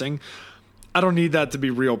prancing. I don't need that to be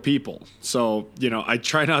real people. So, I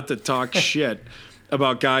try not to talk shit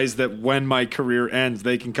about guys that when my career ends,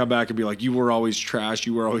 they can come back and be like, you were always trash.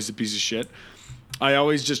 You were always a piece of shit. I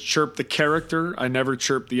always just chirp the character. I never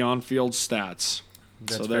chirp the on-field stats.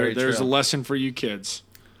 That's so there's a lesson for you kids.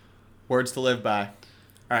 Words to live by.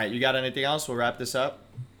 All right, you got anything else? We'll wrap this up.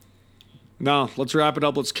 No, let's wrap it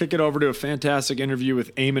up. Let's kick it over to a fantastic interview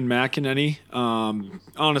with Eamon McAnaney.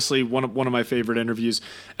 Honestly, one of my favorite interviews.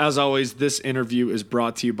 As always, this interview is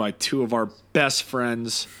brought to you by two of our best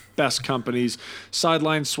friends, best companies.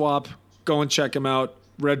 Sideline Swap, go and check them out.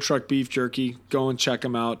 Red Truck Beef Jerky, go and check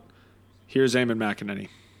them out. Here's Eamon McAnaney.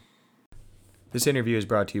 This interview is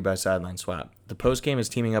brought to you by Sideline Swap. The postgame is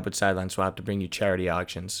teaming up with Sideline Swap to bring you charity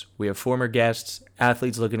auctions. We have former guests,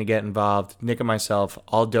 athletes looking to get involved, Nick and myself,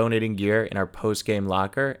 all donating gear in our postgame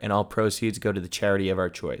locker, and all proceeds go to the charity of our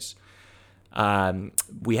choice.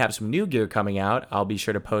 We have some new gear coming out. I'll be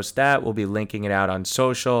sure to post that. We'll be linking it out on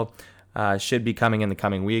social. Should be coming in the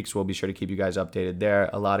coming weeks. We'll be sure to keep you guys updated there.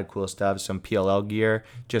 A lot of cool stuff, some PLL gear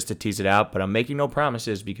just to tease it out, but I'm making no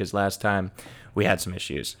promises because last time we had some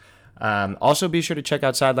issues. Also, be sure to check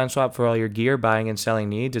out Sideline Swap for all your gear buying and selling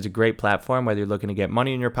needs. It's a great platform, whether you're looking to get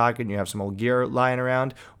money in your pocket and you have some old gear lying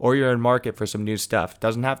around, or you're in market for some new stuff.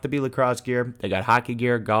 Doesn't have to be lacrosse gear. They got hockey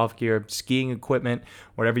gear, golf gear, skiing equipment,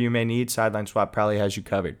 whatever you may need, Sideline Swap probably has you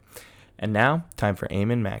covered. And now, time for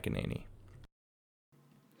Eamon McAnaney.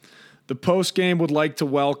 The post game would like to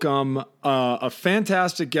welcome a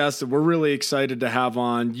fantastic guest that we're really excited to have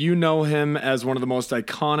on. You know him as one of the most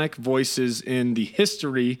iconic voices in the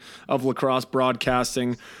history of lacrosse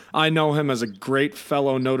broadcasting. I know him as a great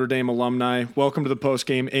fellow Notre Dame alumni. Welcome to the post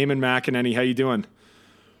game, Eamon McAnaney. How you doing?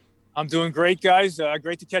 I'm doing great, guys.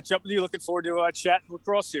 Great to catch up with you. Looking forward to chatting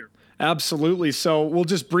lacrosse here. Absolutely. So we'll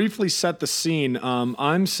just briefly set the scene.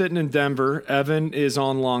 I'm sitting in Denver. Evan is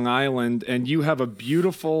on Long Island, and you have a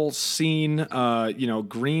beautiful scene.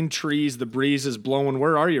 Green trees. The breeze is blowing.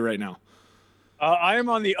 Where are you right now? I am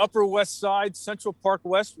on the Upper West Side, Central Park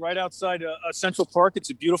West, right outside Central Park. It's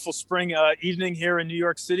a beautiful spring evening here in New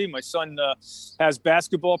York City. My son has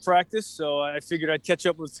basketball practice, so I figured I'd catch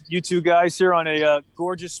up with you two guys here on a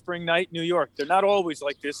gorgeous spring night in New York. They're not always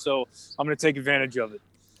like this, so I'm going to take advantage of it.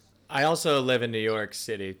 I also live in New York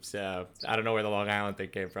City, so I don't know where the Long Island thing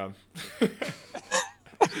came from.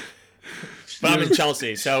 But I'm in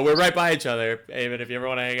Chelsea, so we're right by each other, even if you ever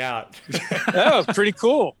want to hang out. Oh, pretty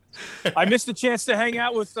cool. I missed the chance to hang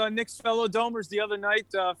out with Nick's fellow Domers the other night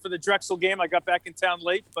for the Drexel game. I got back in town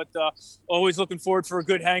late, but always looking forward for a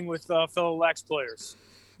good hang with fellow Lax players.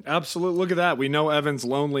 absolutely. Look at that. We know Evan's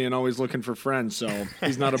lonely and always looking for friends, so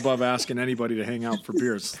he's not above asking anybody to hang out for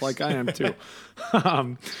beers, like I am too.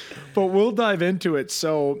 But we'll dive into it.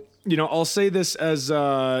 So, I'll say this as,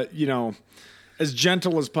 as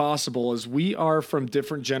gentle as possible, as we are from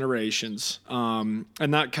different generations. And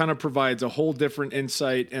that kind of provides a whole different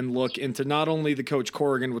insight and look into not only the Coach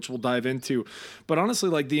Corrigan, which we'll dive into, but honestly,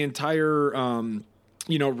 like the entire,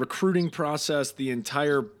 recruiting process, the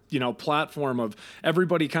entire, platform of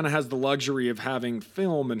everybody kind of has the luxury of having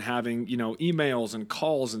film and having, emails and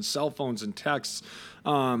calls and cell phones and texts.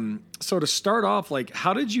 So to start off, like,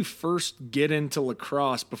 how did you first get into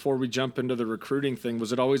lacrosse before we jump into the recruiting thing?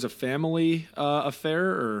 Was it always a family affair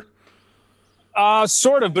or?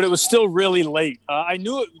 Sort of, but it was still really late. I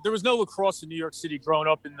knew there was no lacrosse in New York City growing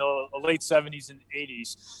up in the late 70s and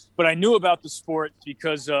 80s, but I knew about the sport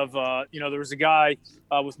because of, there was a guy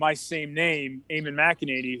with my same name, Eamon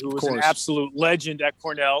McAnaney, who was an absolute legend at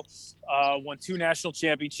Cornell, won 2 national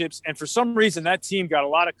championships. And for some reason, that team got a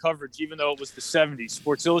lot of coverage, even though it was the 70s.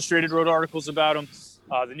 Sports Illustrated wrote articles about him,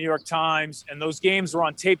 the New York Times, and those games were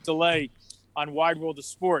on tape delay on Wide World of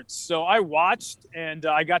Sports. So I watched and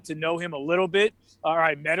I got to know him a little bit, or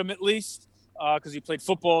I met him at least, because he played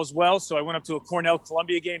football as well. So I went up to a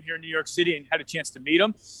Cornell-Columbia game here in New York City and had a chance to meet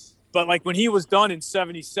him. But like when he was done in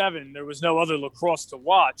 77, there was no other lacrosse to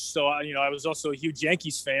watch. So, I was also a huge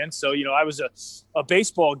Yankees fan. So, I was a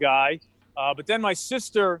baseball guy. But then my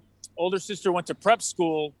older sister went to prep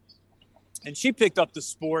school and she picked up the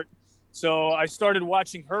sport. So I started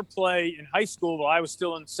watching her play in high school while I was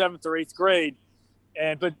still in 7th or 8th grade.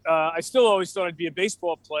 But I still always thought I'd be a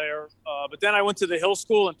baseball player. But then I went to the Hill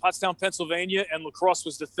School in Pottstown, Pennsylvania, and lacrosse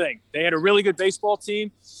was the thing. They had a really good baseball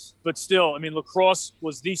team, but still, lacrosse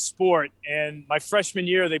was the sport. And my freshman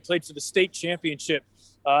year, they played for the state championship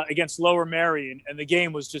against Lower Merion, and the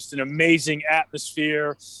game was just an amazing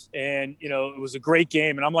atmosphere. And, it was a great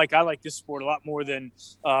game. And I'm like, I like this sport a lot more than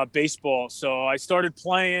baseball. So I started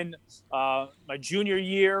playing my junior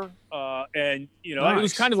year, and, Nice. It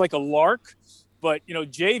was kind of like a lark. But,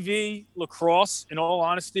 JV lacrosse, in all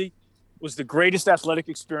honesty, was the greatest athletic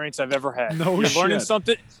experience I've ever had. You're learning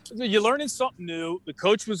something new. The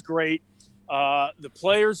coach was great. The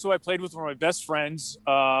players who I played with were my best friends.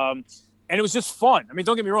 And it was just fun.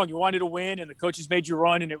 Don't get me wrong. You wanted to win and the coaches made you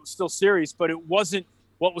run and it was still serious, but it wasn't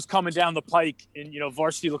what was coming down the pike in,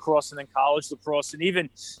 varsity lacrosse and then college lacrosse and even,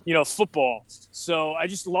 football. So I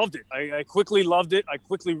just loved it. I quickly loved it. I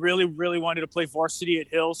quickly really, really wanted to play varsity at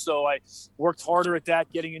Hill. So I worked harder at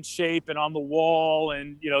that, getting in shape and on the wall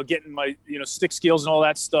and, getting my, stick skills and all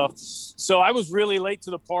that stuff. So I was really late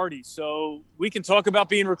to the party. So we can talk about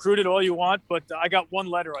being recruited all you want, but I got one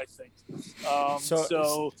letter, I think.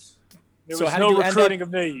 There was no recruiting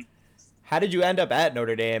of me. How did you end up at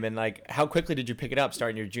Notre Dame, and how quickly did you pick it up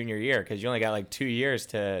starting your junior year? Because you only got 2 years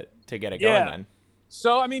to get it going then.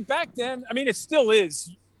 So back then, it still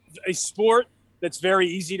is a sport that's very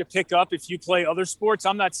easy to pick up if you play other sports.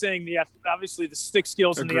 I'm not saying obviously the stick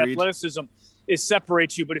skills and the athleticism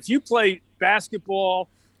separates you, but if you play basketball,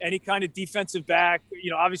 any kind of defensive back,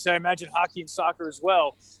 obviously I imagine hockey and soccer as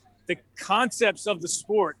well. The concepts of the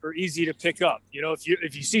sport are easy to pick up.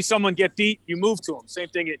 If you see someone get beat, you move to them. Same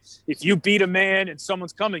thing. If you beat a man and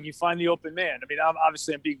someone's coming, you find the open man. I'm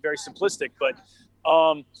being very simplistic, but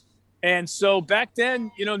and so back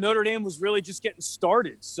then, Notre Dame was really just getting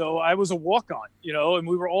started. So I was a walk-on, and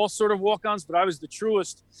we were all sort of walk-ons, but I was the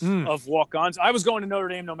truest of walk-ons. I was going to Notre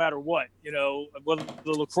Dame no matter what, whether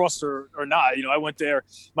the lacrosse or not. I went there.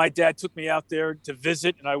 My dad took me out there to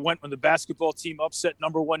visit, and I went when the basketball team upset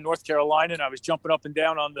 #1 North Carolina, and I was jumping up and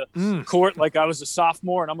down on the court like I was a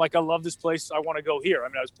sophomore. And I'm like, I love this place. I want to go here. I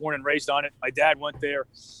was born and raised on it. My dad went there.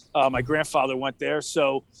 My grandfather went there.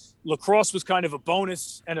 So lacrosse was kind of a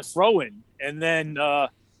bonus and a throw-in. And then, I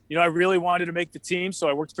really wanted to make the team. So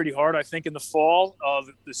I worked pretty hard, I think, in the fall.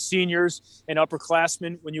 The seniors and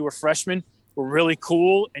upperclassmen, when you were freshmen, were really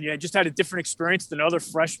cool. And you just had a different experience than other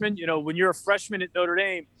freshmen. When you're a freshman at Notre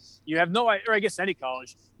Dame, you have no idea, or I guess any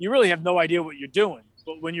college, you really have no idea what you're doing.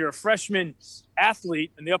 But when you're a freshman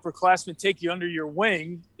athlete and the upperclassmen take you under your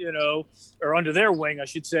wing, or under their wing, I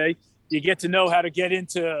should say, you get to know how to get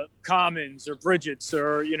into Commons or Bridget's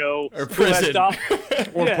or prison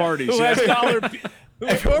or parties. Who has dollar?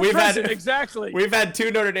 Exactly. We've had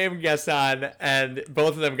 2 Notre Dame guests on, and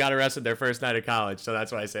both of them got arrested their first night of college. So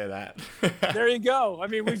that's why I say that. There you go.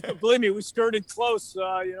 Believe me, we skirted close.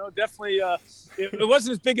 Definitely. It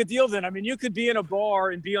wasn't as big a deal then. You could be in a bar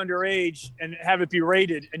and be underage and have it be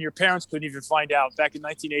rated, and your parents couldn't even find out back in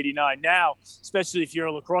 1989. Now, especially if you're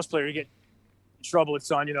a lacrosse player, you get in trouble, it's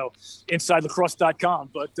on, InsideLacrosse.com.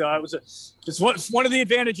 But it's one of the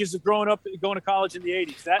advantages of growing up, going to college in the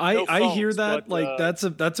 80s. I hear that, but,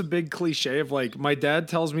 that's a big cliche of like, my dad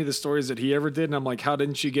tells me the stories that he ever did, and I'm like, how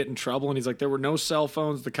didn't you get in trouble? And he's like, there were no cell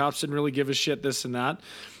phones, the cops didn't really give a shit, this and that.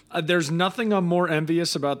 There's nothing I'm more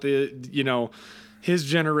envious about his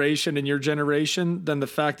generation and your generation than the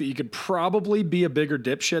fact that you could probably be a bigger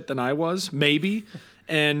dipshit than I was, maybe,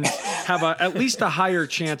 and have at least a higher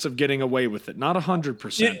chance of getting away with it. Not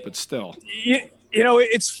 100%, but still.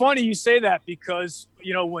 It's funny you say that because,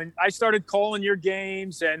 when I started calling your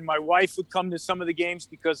games and my wife would come to some of the games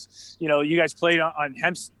because, you guys played on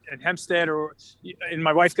Hempstead, and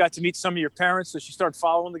my wife got to meet some of your parents. So she started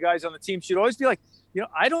following the guys on the team. She'd always be like,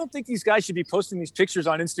 I don't think these guys should be posting these pictures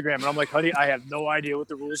on Instagram. And I'm like, honey, I have no idea what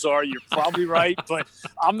the rules are. You're probably right, but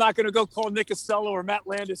I'm not going to go call Nick Costello or Matt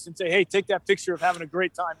Landis and say, hey, take that picture of having a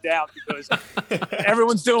great time down because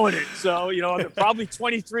everyone's doing it. So, they're probably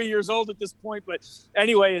 23 years old at this point. But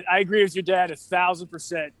anyway, I agree with your dad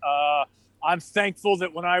 1,000%. I'm thankful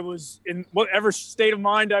that when I was in whatever state of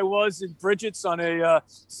mind I was in Bridget's on a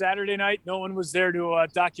Saturday night, no one was there to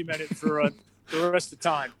document it for the rest of the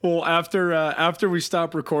time. Well, after we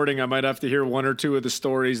stop recording, I might have to hear one or two of the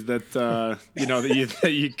stories that that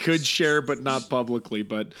you could share, but not publicly.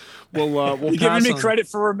 But we'll You're giving me credit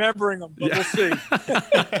for remembering them, but We'll see.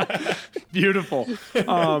 Beautiful.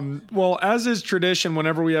 Well, as is tradition,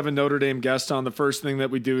 whenever we have a Notre Dame guest on, the first thing that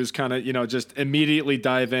we do is kind of just immediately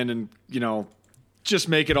dive in and just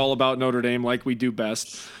make it all about Notre Dame like we do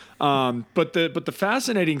best. But the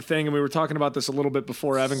fascinating thing, and we were talking about this a little bit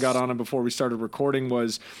before Evan got on and before we started recording,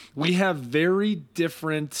 was we have very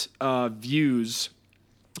different views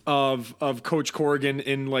of Coach Corrigan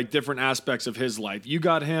in like different aspects of his life. You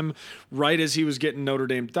got him right as he was getting Notre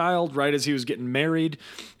Dame dialed, right as he was getting married,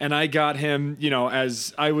 and I got him,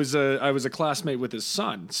 as I was a classmate with his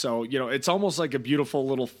son. So, it's almost like a beautiful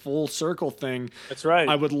little full circle thing. That's right.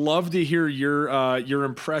 I would love to hear your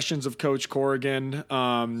impressions of Coach Corrigan,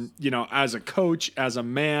 as a coach, as a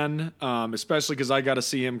man, especially because I got to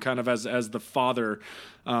see him kind of as the father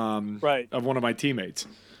right. of one of my teammates.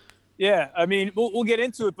 Yeah, I mean, we'll get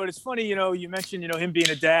into it, but it's funny, you mentioned, him being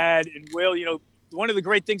a dad, and Will, one of the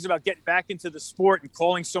great things about getting back into the sport and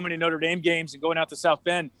calling so many Notre Dame games and going out to South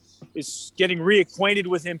Bend is getting reacquainted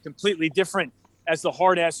with him completely different as the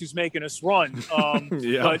hard ass who's making us run.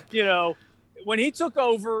 Yeah. But, when he took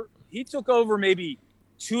over maybe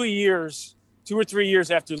 2 or 3 years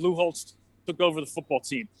after Lou Holtz took over the football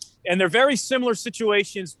team. And they're very similar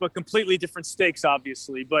situations, but completely different stakes,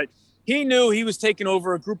 obviously. But he knew he was taking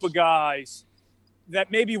over a group of guys that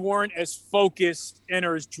maybe weren't as focused and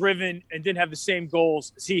or as driven and didn't have the same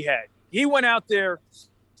goals as he had. He went out there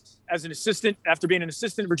as an assistant, after being an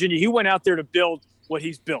assistant in Virginia, he went out there to build what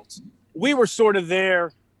he's built. We were sort of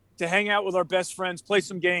there to hang out with our best friends, play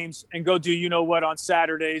some games, and go do on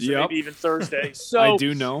Saturdays or maybe even Thursdays. So I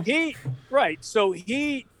do know. He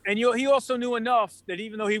also knew enough that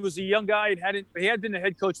even though he was a young guy and he had been the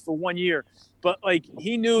head coach for 1 year, but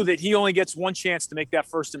he knew that he only gets one chance to make that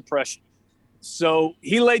first impression. So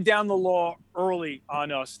he laid down the law early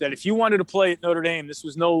on us that if you wanted to play at Notre Dame, this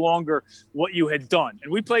was no longer what you had done.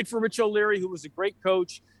 And we played for Rich O'Leary, who was a great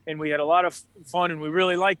coach, and we had a lot of fun and we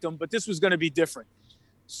really liked him, but this was going to be different.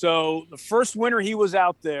 So the first winter he was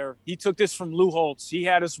out there, he took this from Lou Holtz. He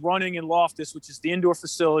had us running in Loftus, which is the indoor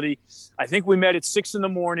facility. I think we met at 6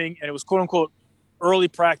 a.m, and it was quote unquote early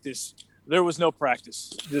practice. There was no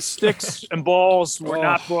practice. The sticks and balls were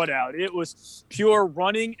not brought out. It was pure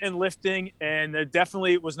running and lifting, and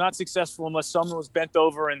definitely it was not successful unless someone was bent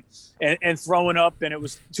over and throwing up. And it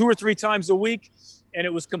was 2 or 3 times a week, and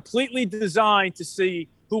it was completely designed to see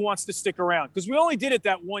who wants to stick around, because we only did it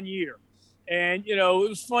that 1 year. And, it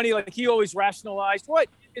was funny, he always rationalized,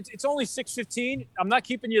 it's only 6:15. I'm not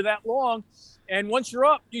keeping you that long. And once you're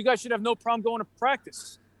up, you guys should have no problem going to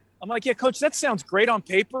practice. I'm like, yeah, coach, that sounds great on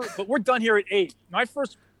paper, but we're done here at 8. My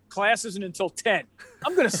first class isn't until 10.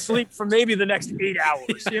 I'm going to sleep for maybe the next 8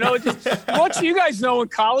 hours. Once you guys know in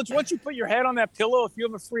college, once you put your head on that pillow, if you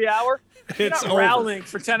have a free hour, you're not rallying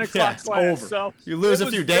for 10 o'clock class. Over. So you lose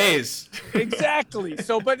a few days. Exactly.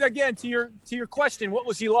 So, but again, to your question, what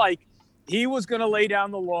was he like? He was going to lay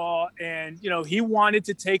down the law, and, he wanted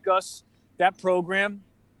to take us, that program,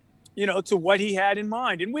 to what he had in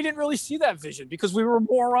mind. And we didn't really see that vision because we were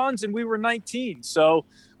morons and we were 19. So,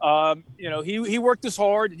 he worked us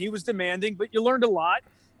hard and he was demanding, but you learned a lot.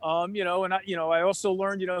 I also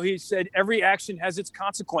learned, he said every action has its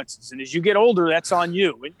consequences. And as you get older, that's on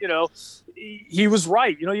you. And, he was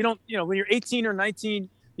right. When you're 18 or 19,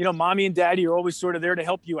 mommy and daddy are always sort of there to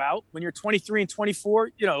help you out. When you're 23 and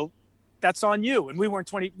 24, that's on you. And we weren't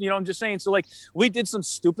 20, I'm just saying. So like we did some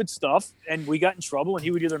stupid stuff and we got in trouble, and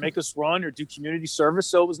he would either make us run or do community service.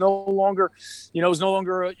 So it was no longer,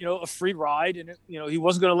 a free ride. And, he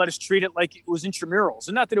wasn't going to let us treat it like it was intramurals.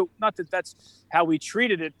 And not that that's how we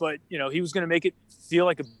treated it, but, he was going to make it feel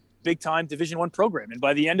like a big time Division I program. And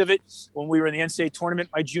by the end of it, when we were in the NCAA tournament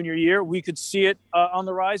my junior year, we could see it on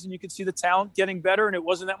the rise, and you could see the talent getting better. And it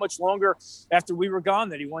wasn't that much longer after we were gone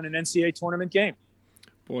that he won an NCAA tournament game.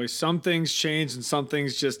 Boy, some things change and some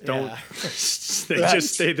things just don't. Yeah. They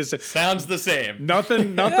just stay the same. Sounds the same.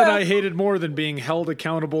 Nothing I hated more than being held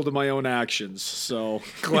accountable to my own actions. So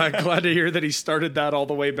glad to hear that he started that all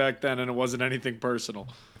the way back then, and it wasn't anything personal.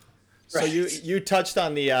 So you touched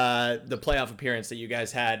on the playoff appearance that you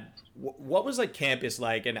guys had. What was like campus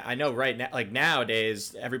like? And I know right now, like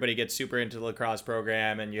nowadays, everybody gets super into the lacrosse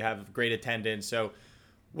program, and you have great attendance. So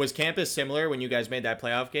was campus similar when you guys made that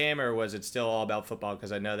playoff game, or was it still all about football?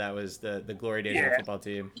 Because I know that was the glory days of the football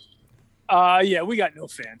team. We got no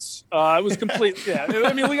fans. It was complete. Yeah,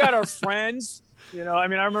 I mean, we got our friends. I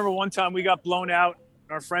remember one time we got blown out.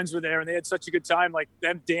 Our friends were there, and they had such a good time. Like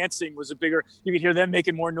them dancing was you could hear them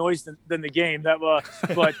making more noise than the game. We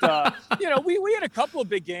had a couple of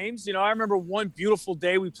big games. I remember one beautiful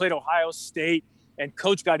day we played Ohio State, and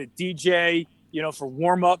coach got a DJ, for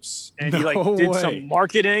warm-ups, and he did some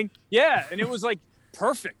marketing. Yeah, and it was like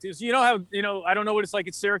perfect. It was, how I don't know what it's like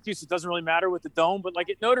at Syracuse. It doesn't really matter with the dome, but like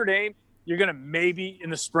at Notre Dame, you're gonna maybe in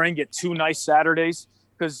the spring get 2 nice Saturdays.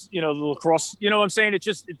 Because, the lacrosse, what I'm saying?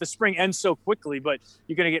 The spring ends so quickly, but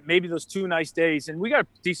you're going to get maybe those 2 nice days. And we got a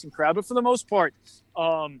decent crowd, but for the most part,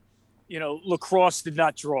 lacrosse did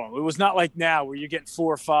not draw. It was not like now where you're getting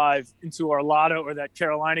 4 or 5 into our lotto or that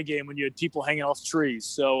Carolina game when you had people hanging off trees.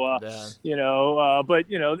 So, we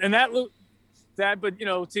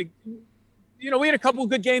had a couple of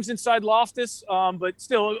good games inside Loftus, but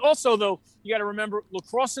still, also though, you got to remember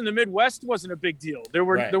lacrosse in the Midwest wasn't a big deal. There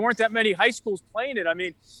weren't that many high schools playing it. I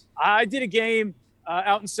mean, I did a game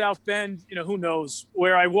out in South Bend, who knows,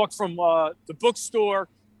 where I walked from the bookstore,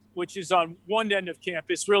 which is on one end of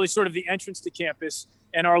campus, really sort of the entrance to campus,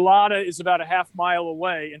 and our Lotta is about a half mile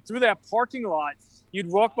away. And through that parking lot, you'd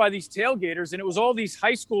walk by these tailgaters, and it was all these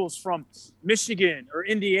high schools from Michigan or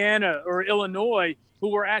Indiana or Illinois who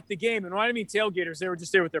were at the game. And when I mean tailgaters, they were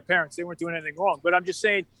just there with their parents. They weren't doing anything wrong. But I'm just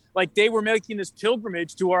saying, like, they were making this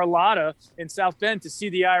pilgrimage to our Lotta in South Bend to see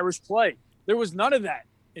the Irish play. There was none of that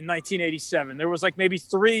in 1987. There was like maybe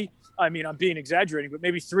 3, I mean, I'm being exaggerating, but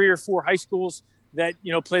maybe 3 or 4 high schools that,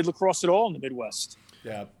 played lacrosse at all in the Midwest.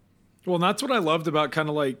 Yeah. Well, and that's what I loved about kind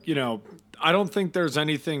of like, I don't think there's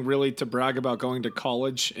anything really to brag about going to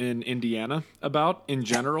college in Indiana about in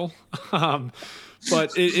general.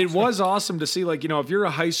 But it was awesome to see, like, if you're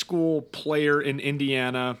a high school player in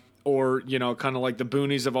Indiana or, kind of like the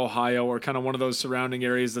boonies of Ohio or kind of one of those surrounding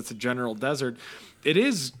areas that's a general desert, it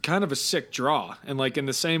is kind of a sick draw. And like in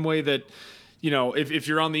the same way that, if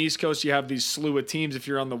you're on the East Coast, you have these slew of teams. If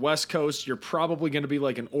you're on the West Coast, you're probably going to be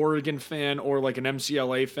like an Oregon fan or like an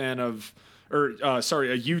MCLA fan a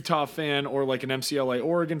Utah fan or like an MCLA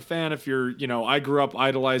Oregon fan. If you're, I grew up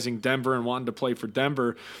idolizing Denver and wanting to play for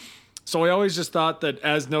Denver. So I always just thought that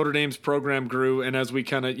as Notre Dame's program grew and as we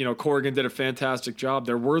kind of, Corrigan did a fantastic job,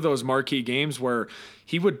 there were those marquee games where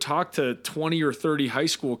he would talk to 20 or 30 high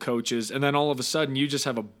school coaches, and then all of a sudden you just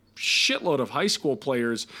have a shitload of high school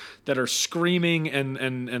players that are screaming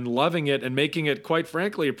and loving it and making it, quite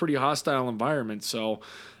frankly, a pretty hostile environment. So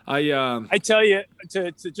I tell you,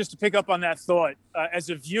 to pick up on that thought, as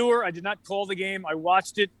a viewer, I did not call the game. I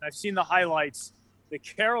watched it. I've seen the highlights. The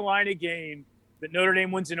Carolina game that Notre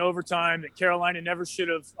Dame wins in overtime, that Carolina never should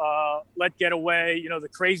have let get away. The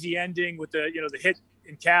crazy ending with the hit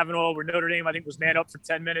in Kavanaugh where Notre Dame, I think, was man up for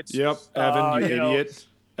 10 minutes. Yep, Evan, you idiot.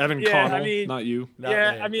 Evan Connell, not you.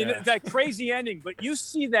 That crazy ending. But you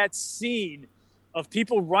see that scene of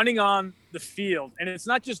people running on the field, and it's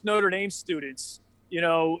not just Notre Dame students.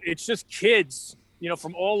 It's just kids,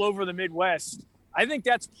 from all over the Midwest. I think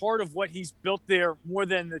that's part of what he's built there more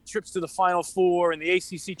than the trips to the Final Four and the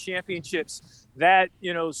ACC championships, that,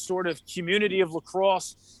 sort of community of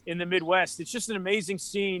lacrosse in the Midwest. It's just an amazing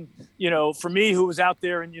scene, for me, who was out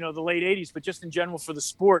there in, the late 80s, but just in general for the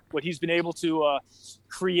sport, what he's been able to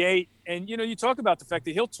create. And, you talk about the fact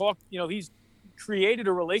that he'll talk, he's created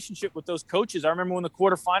a relationship with those coaches. I remember when the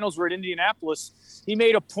quarterfinals were at Indianapolis, he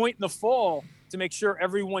made a point in the fall to make sure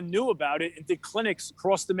everyone knew about it and did clinics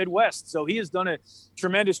across the Midwest. So he has done a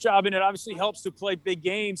tremendous job, and it obviously helps to play big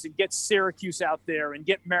games and get Syracuse out there and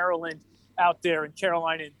get Maryland out there and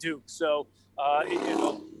Carolina and Duke. So,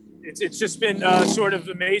 it's just been sort of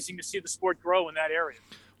amazing to see the sport grow in that area.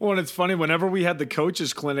 Well, and it's funny, whenever we had the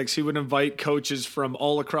coaches clinics, he would invite coaches from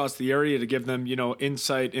all across the area to give them,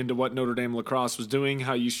 insight into what Notre Dame lacrosse was doing,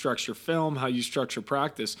 how you structure film, how you structure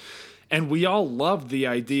practice. And we all loved the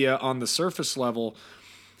idea on the surface level.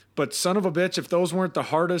 But son of a bitch, if those weren't the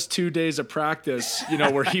hardest 2 days of practice,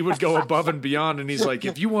 where he would go above and beyond, and he's like,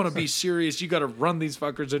 if you want to be serious, you got to run these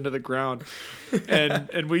fuckers into the ground.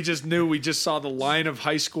 And we just knew, we just saw the line of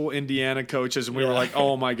high school Indiana coaches, and we were like,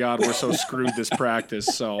 oh my God, we're so screwed this practice.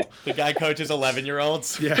 So the guy coaches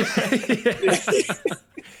 11-year-olds. Yeah.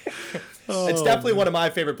 It's definitely one of my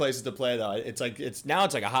favorite places to play, though. It's like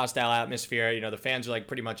a hostile atmosphere. The fans are like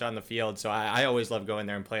pretty much on the field, so I always love going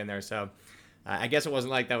there and playing there. So I guess it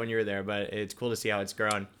wasn't like that when you were there, but it's cool to see how it's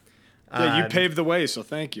grown. Yeah, you paved the way, so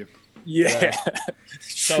thank you. Yeah,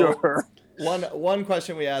 sure. One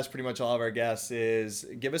question we ask pretty much all of our guests is,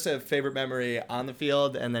 give us a favorite memory on the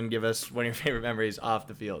field, and then give us one of your favorite memories off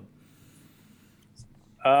the field.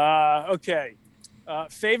 Okay.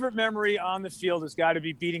 Favorite memory on the field has got to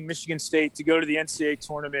be beating Michigan State to go to the NCAA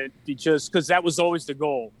tournament, because that was always the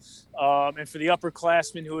goal. And for the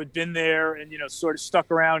upperclassmen who had been there and, sort of stuck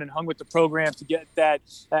around and hung with the program to get that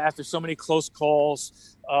after so many close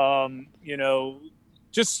calls,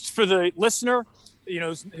 just for the listener, who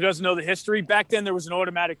doesn't know the history, back then there was an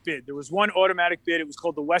automatic bid. There was one automatic bid. It was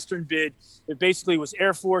called the Western bid. It basically was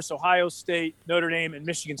Air Force, Ohio State, Notre Dame, and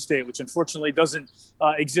Michigan State, which unfortunately doesn't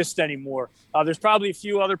exist anymore. There's probably a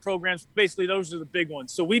few other programs. Basically, those are the big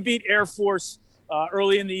ones. So we beat Air Force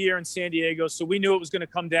early in the year in San Diego. So we knew it was going to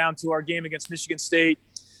come down to our game against Michigan State.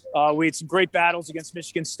 We had some great battles against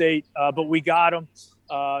Michigan State, but we got them.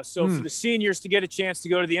 For the seniors to get a chance to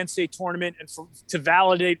go to the NCAA tournament and to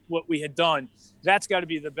validate what we had done, that's got to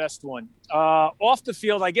be the best one. Off the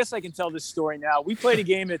field, I guess I can tell this story now. We played a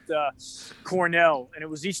game at Cornell, and it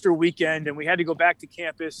was Easter weekend, and we had to go back to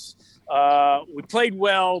campus. We played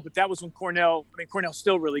well, but that was when Cornell's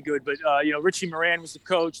still really good, but, Richie Moran was the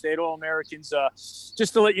coach. They had All-Americans.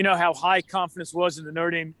 Just to let you know how high confidence was in the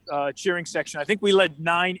Notre Dame cheering section, I think we led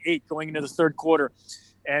 9-8 going into the third quarter.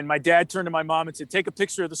 And my dad turned to my mom and said, take a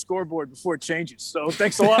picture of the scoreboard before it changes. So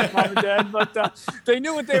thanks a lot, Mom and Dad. But they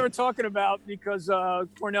knew what they were talking about, because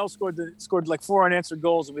Cornell scored like 4 unanswered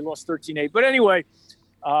goals, and we lost 13-8. But anyway,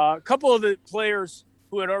 a couple of the players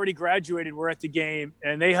who had already graduated were at the game,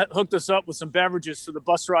 and they hooked us up with some beverages for the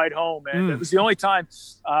bus ride home. And it was the only time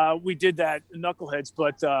we did that, knuckleheads.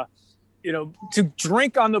 But, to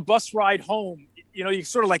drink on the bus ride home, you're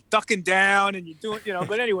sort of like ducking down and you're doing,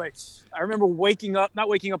 but anyway, I remember not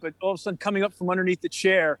waking up, but all of a sudden coming up from underneath the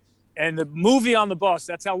chair, and the movie on the bus,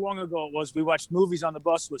 that's how long ago it was. We watched movies on the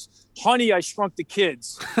bus, was Honey, I Shrunk the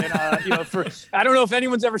Kids. And, I don't know if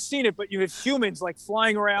anyone's ever seen it, but you have humans like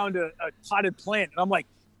flying around a potted plant. And I'm like,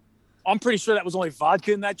 I'm pretty sure that was only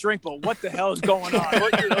vodka in that drink, but what the hell is going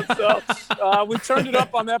on? So we turned it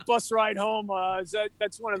up on that bus ride home.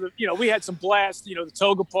 That's one of the, we had some blast, the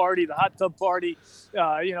toga party, the hot tub party.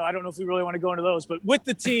 I don't know if we really want to go into those, but with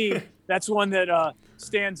the team, that's one that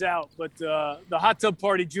stands out. But the hot tub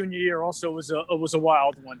party junior year also was a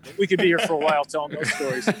wild one. But we could be here for a while telling those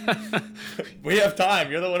stories. We have time.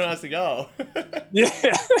 You're the one who has to go. Yeah.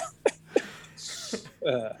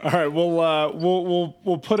 All right,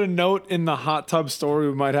 we'll put a note in the hot tub story.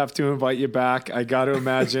 We might have to invite you back. I got to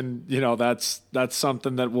imagine, that's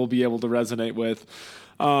something that we'll be able to resonate with.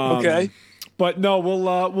 Okay. But no,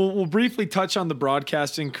 we'll briefly touch on the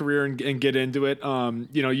broadcasting career and get into it.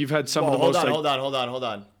 You've had some of the most. Hold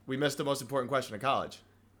on. We missed the most important question of college.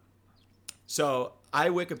 So I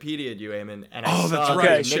Wikipedia'd you, Eamon, and I saw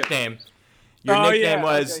your nickname. Your nickname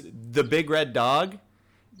was the Big Red Dog.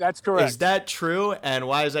 That's correct. Is that true? And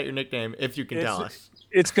why is that your nickname, if you can tell us?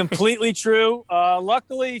 It's completely true.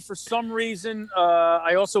 Luckily, for some reason,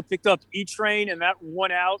 I also picked up E-Train, and that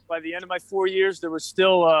won out by the end of my 4 years. There were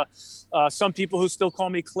still some people who still call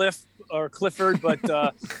me Cliff or Clifford, but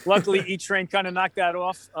luckily E-Train kind of knocked that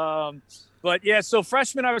off. But yeah, so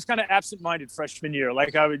freshman, I was kind of absent-minded freshman year.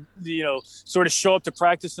 Like I would, sort of show up to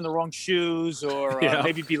practice in the wrong shoes, or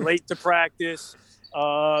maybe be late to practice.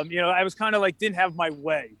 I was kind of like, didn't have my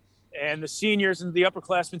way. And the seniors and the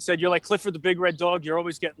upperclassmen said, you're like Clifford the Big Red Dog. You're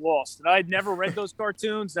always getting lost. And I had never read those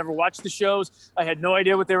cartoons, never watched the shows. I had no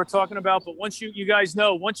idea what they were talking about. But once you guys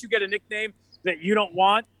know, once you get a nickname that you don't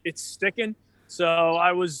want, it's sticking. So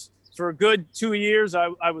I was, for a good 2 years,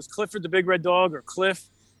 I was Clifford the Big Red Dog, or Cliff,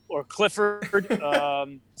 or Clifford.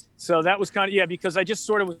 So that was kind of, because I just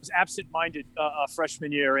sort of was absent-minded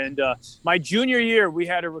freshman year. And my junior year, we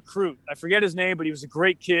had a recruit. I forget his name, but he was a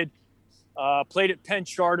great kid. Played at Penn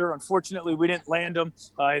Charter. Unfortunately, we didn't land him.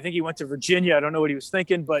 I think he went to Virginia. I don't know what he was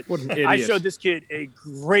thinking, but I showed this kid a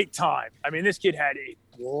great time. I mean, this kid had a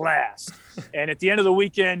blast. And at the end of the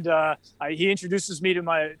weekend, he introduces me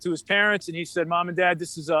to his parents, and he said, "Mom and Dad,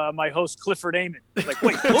 this is my host, Clifford Eamon." I was like,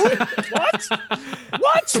 wait, who?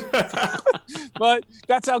 What? But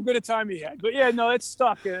that's how good a time he had. But yeah, no, it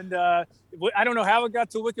stuck. And I don't know how it got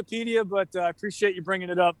to Wikipedia, but I appreciate you bringing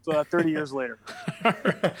it up 30 years later.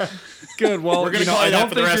 Good. Well, we're going to call you that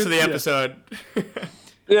for the rest of the episode.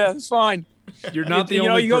 Yeah, it's fine. You're not the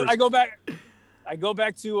only person. I go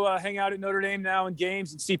back to hang out at Notre Dame now in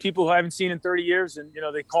games and see people who I haven't seen in 30 years. And,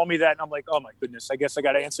 they call me that. And I'm like, oh, my goodness, I guess I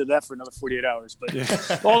got to answer that for another 48 hours.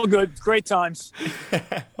 But all good. Great times.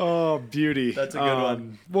 Oh, beauty. That's a good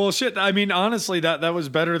one. Well, shit. I mean, honestly, that was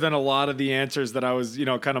better than a lot of the answers that I was,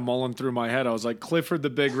 kind of mulling through my head. I was like, Clifford the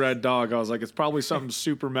Big Red Dog. I was like, it's probably something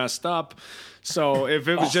super messed up. So if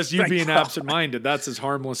it was just you being absent-minded, that's as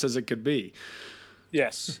harmless as it could be.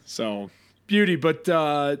 Yes. So... beauty, but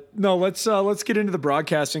no, let's get into the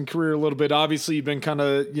broadcasting career a little bit. Obviously, you've been kind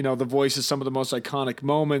of, the voice of some of the most iconic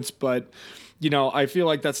moments, but, I feel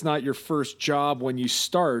like that's not your first job when you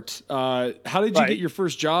start. How did you get your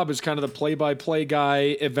first job as kind of the play-by-play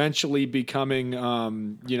guy, eventually becoming,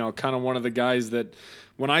 kind of one of the guys that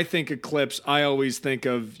when I think of clips, I always think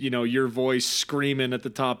of, your voice screaming at the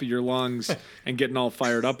top of your lungs and getting all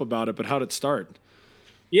fired up about it. But how'd it start?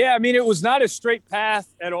 Yeah, I mean, it was not a straight path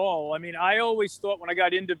at all. I mean, I always thought when I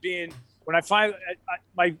got into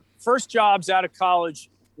my first jobs out of college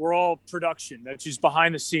were all production, that's just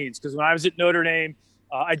behind the scenes. Because when I was at Notre Dame,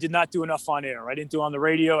 I did not do enough on air. I didn't do on the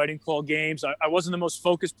radio. I didn't call games. I wasn't the most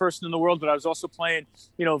focused person in the world, but I was also playing,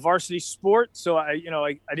 varsity sport. So I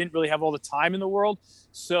didn't really have all the time in the world.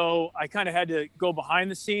 So I kind of had to go behind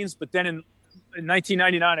the scenes. But then in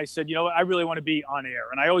 1999, I said, I really want to be on air.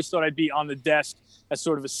 And I always thought I'd be on the desk as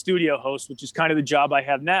sort of a studio host, which is kind of the job I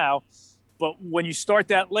have now. But when you start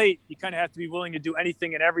that late, you kind of have to be willing to do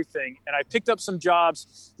anything and everything. And I picked up some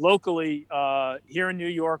jobs locally here in New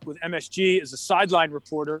York with MSG as a sideline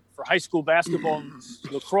reporter for high school basketball and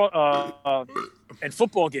lacrosse and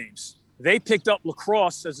football games. They picked up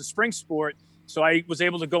lacrosse as a spring sport. So I was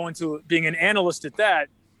able to go into being an analyst at that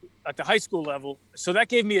at the high school level. So that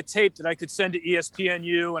gave me a tape that I could send to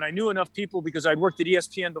ESPNU. And I knew enough people because I'd worked at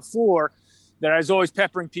ESPN before that I was always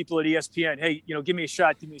peppering people at ESPN. Hey, give me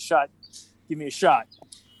a shot.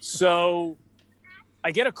 So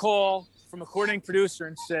I get a call from a coordinating producer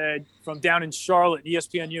and said, from down in Charlotte,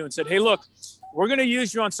 ESPNU, and said, hey, look, we're going to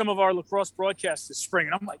use you on some of our lacrosse broadcasts this spring.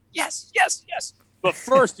 And I'm like, yes. But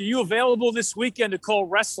first, are you available this weekend to call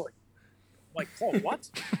wrestling? Like, oh, what?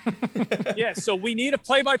 Yeah, so we need a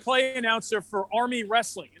play-by-play announcer for Army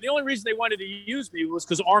wrestling. And the only reason they wanted to use me was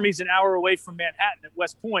because Army's an hour away from Manhattan at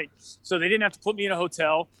West Point. So they didn't have to put me in a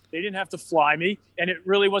hotel. They didn't have to fly me. And it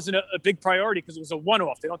really wasn't a big priority because it was a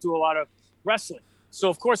one-off. They don't do a lot of wrestling. So,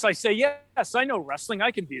 of course, I say, yes, I know wrestling.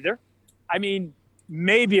 I can be there. I mean,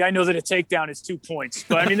 maybe I know that a takedown is 2 points.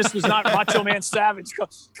 But, I mean, this was not Macho Man Savage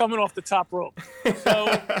coming off the top rope.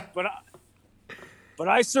 So, But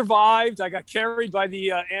I survived. I got carried by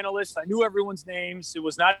the analyst. I knew everyone's names. It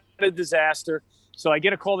was not a disaster. So I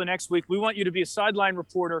get a call the next week. We want you to be a sideline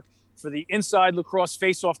reporter for the Inside Lacrosse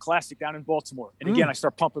Face-Off Classic down in Baltimore. And again, I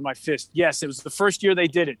start pumping my fist. Yes, it was the first year they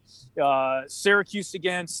did it. Syracuse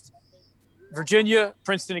against Virginia,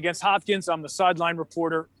 Princeton against Hopkins. I'm the sideline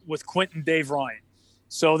reporter with Quentin Dave Ryan.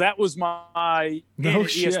 So that was my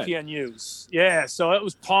ESPN News. Yeah, so it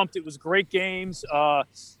was pumped. It was great games.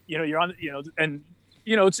 You're on, and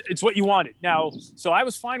it's what you wanted. Now, so I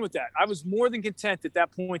was fine with that. I was more than content at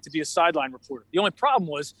that point to be a sideline reporter. The only problem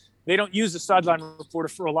was they don't use a sideline reporter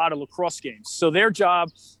for a lot of lacrosse games. So their job,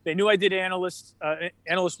 they knew I did analyst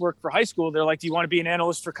work for high school. They're like, do you want to be an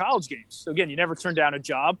analyst for college games? So again, you never turn down a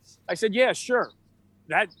job. I said, yeah, sure.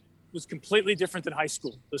 That was completely different than high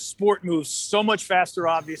school. The sport moves so much faster,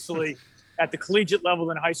 obviously, at the collegiate level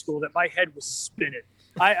than high school that my head was spinning.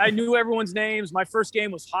 I knew everyone's names. My first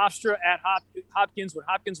game was Hofstra at Hopkins when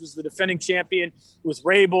Hopkins was the defending champion with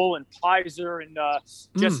Rabel and Pizer and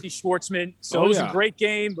Jesse Schwartzman. So it was a great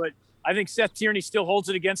game, but I think Seth Tierney still holds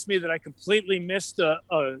it against me that I completely missed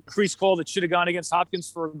a crease call that should have gone against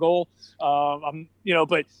Hopkins for a goal.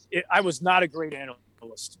 But I was not a great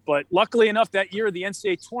analyst. But luckily enough, that year of the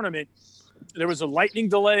NCAA tournament, there was a lightning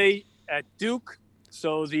delay at Duke.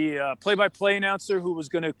 So the play-by-play announcer who was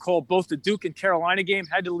going to call both the Duke and Carolina game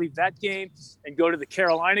had to leave that game and go to the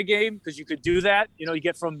Carolina game because you could do that. You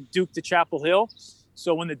get from Duke to Chapel Hill.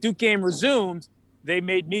 So when the Duke game resumed, they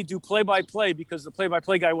made me do play-by-play because the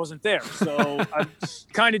play-by-play guy wasn't there. So I'm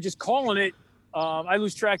kind of just calling it. I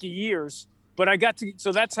lose track of years. But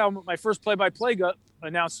so that's how my first play-by-play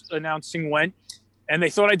announcing went. And they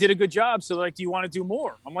thought I did a good job. So they're like, do you want to do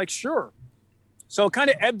more? I'm like, sure. So it kind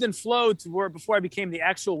of ebbed and flowed to where before I became the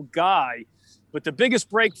actual guy. But the biggest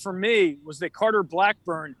break for me was that Carter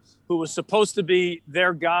Blackburn, who was supposed to be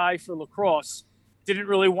their guy for lacrosse, didn't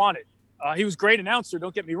really want it. He was a great announcer,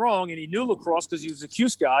 don't get me wrong, and he knew lacrosse because he was a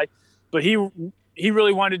Cuse guy, but he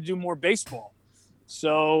really wanted to do more baseball.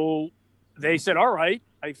 So they said, all right,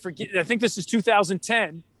 I think this is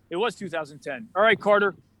 2010. It was 2010. All right,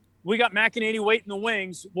 Carter, we got McAnaney waiting in the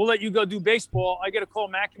wings. We'll let you go do baseball. I get to call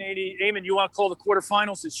McAnaney, Eamon, you want to call the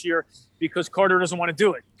quarterfinals this year because Carter doesn't want to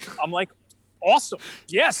do it. I'm like, awesome.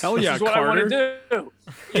 Yes. Hell yeah, this is what Carter. I want to do.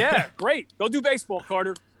 Yeah, great. Go do baseball,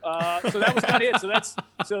 Carter. So that was kind of it.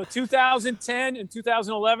 So 2010 and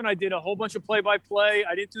 2011, I did a whole bunch of play-by-play.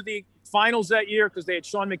 I didn't do the finals that year because they had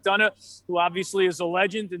Sean McDonough, who obviously is a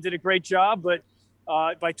legend and did a great job. But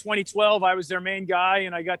by 2012, I was their main guy,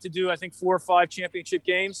 and I got to do, I think, 4 or 5 championship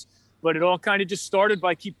games. But it all kind of just started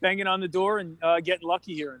by keep banging on the door and getting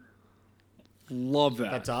lucky here and there. Love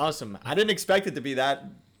that. That's awesome. I didn't expect it to be that,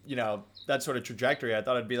 that sort of trajectory. I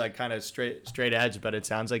thought it'd be like kind of straight edge, but it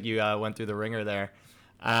sounds like you went through the ringer there.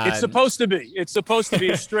 It's supposed to be. It's supposed to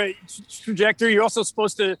be a straight trajectory. You're also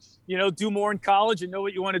supposed to, do more in college and know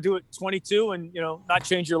what you want to do at 22 and, not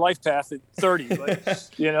change your life path at 30.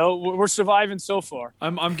 But, we're surviving so far.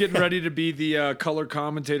 I'm getting ready to be the color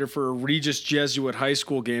commentator for a Regis Jesuit high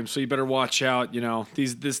school game, so you better watch out.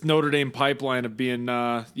 This Notre Dame pipeline of being,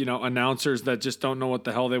 announcers that just don't know what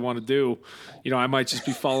the hell they want to do. I might just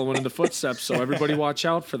be following in the footsteps, so everybody watch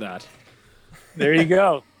out for that. There you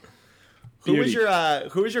go. Who was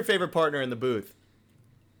your favorite partner in the booth?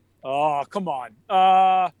 Oh, come on.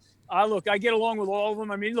 I get along with all of them.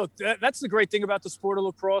 I mean, look, that's the great thing about the sport of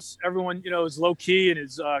lacrosse. Everyone, is low key and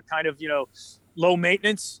is kind of, low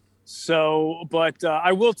maintenance. So, but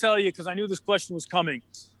I will tell you, because I knew this question was coming,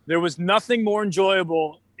 there was nothing more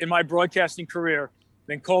enjoyable in my broadcasting career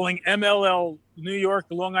than calling MLL New York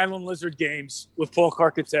Long Island Lizard games with Paul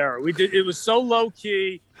Carcaterra. It was so low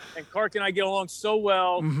key, and Carc and I get along so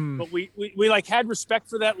well. Mm-hmm. But we like had respect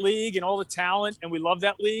for that league and all the talent, and we love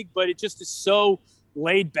that league. But it just is so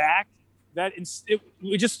laid back that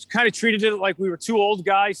we just kind of treated it like we were 2 old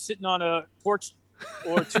guys sitting on a porch,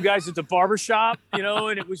 or 2 guys at the barbershop,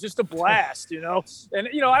 and it was just a blast, And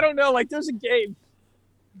I don't know, like there's a game.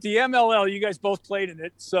 The MLL, you guys both played in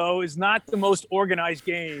it, so is not the most organized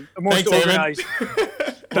game. Most Thanks, organized.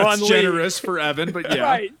 That's generous for Evan, but yeah.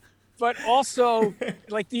 Right. But also,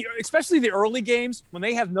 like especially the early games when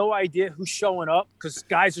they have no idea who's showing up because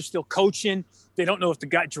guys are still coaching. They don't know if the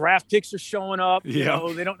draft picks are showing up. Yeah.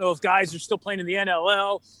 They don't know if guys are still playing in the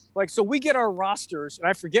NLL. Like, so we get our rosters, and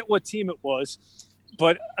I forget what team it was.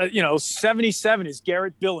 But, 77 is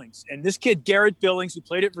Garrett Billings. And this kid, Garrett Billings, who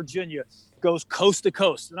played at Virginia, goes coast to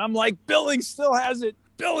coast. And I'm like, Billings still has it.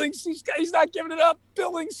 Billings, he's not giving it up.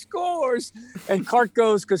 Billings scores. And Clark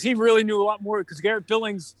goes, because he really knew a lot more, because Garrett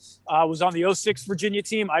Billings was on the 06 Virginia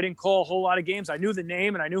team. I didn't call a whole lot of games. I knew the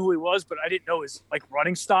name and I knew who he was, but I didn't know his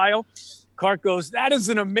running style. Clark goes, that is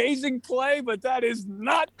an amazing play, but that is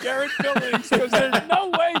not Garrett Billings, because there's no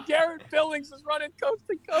way Garrett Billings is running coast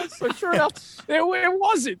to coast. So sure enough, it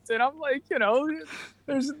wasn't. And I'm like,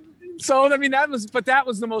 that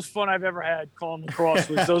was the most fun I've ever had calling lacrosse,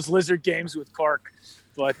 was those Lizard games with Clark.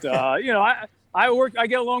 But, I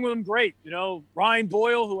get along with him great. Ryan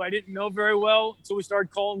Boyle, who I didn't know very well until we started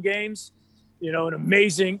calling games, an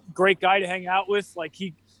amazing, great guy to hang out with.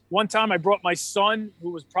 One time I brought my son, who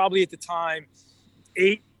was probably at the time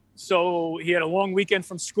 8. So he had a long weekend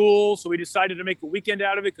from school. So we decided to make a weekend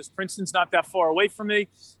out of it because Princeton's not that far away from me.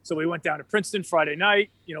 So we went down to Princeton Friday night,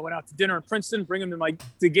 went out to dinner in Princeton, bring him to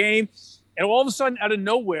the game. And all of a sudden, out of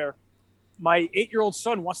nowhere, my 8-year-old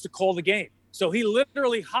son wants to call the game. So he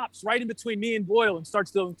literally hops right in between me and Boyle and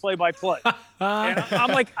starts doing play-by-play. And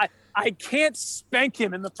I'm like, I can't spank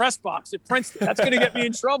him in the press box at Princeton. That's going to get me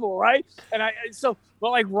in trouble, right? And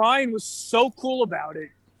Ryan was so cool about it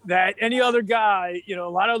that any other guy, a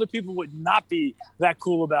lot of other people would not be that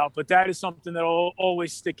cool about. But that is something that will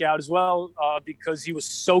always stick out as well, because he was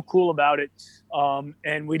so cool about it.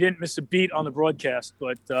 And we didn't miss a beat on the broadcast.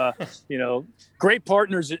 But, great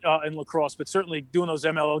partners in lacrosse. But certainly doing those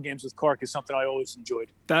MLL games with Clark is something I always enjoyed.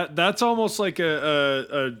 That's almost like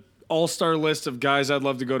a all-star list of guys I'd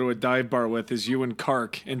love to go to a dive bar with, is you and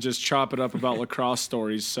Kark, and just chop it up about lacrosse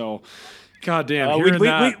stories. So, God damn,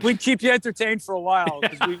 we'd keep you entertained for a while,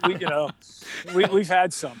 because we've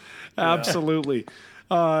had some. Absolutely.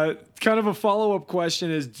 Kind of a follow-up question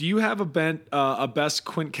is, do you have a best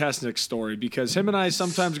Quint Kesnick story? Because him and I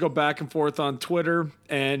sometimes go back and forth on Twitter,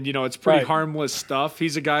 and, it's pretty harmless stuff.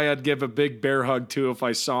 He's a guy I'd give a big bear hug to if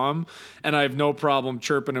I saw him, and I have no problem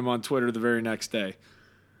chirping him on Twitter the very next day.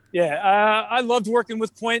 Yeah, I loved working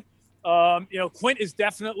with Quint. Quint is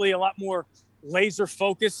definitely a lot more laser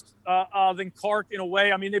focused than Clark in a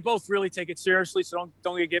way. I mean, they both really take it seriously, so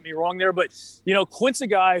don't get me wrong there. But Quint's a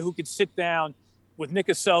guy who could sit down with Nick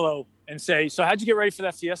Ocello and say, "So how'd you get ready for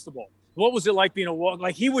that Fiesta Bowl? What was it like being a walk?"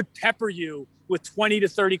 Like he would pepper you with 20 to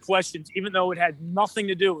 30 questions, even though it had nothing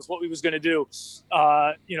to do with what we was going to do,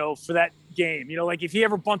 for that game. Like if he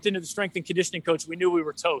ever bumped into the strength and conditioning coach, we knew we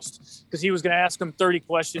were toast because he was going to ask him 30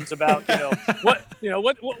 questions about,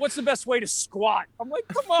 what's the best way to squat? I'm like,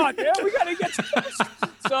 come on, man, we got to get to this.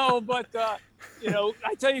 So, but, I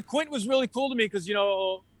tell you, Quint was really cool to me because,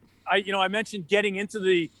 I mentioned getting into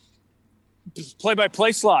the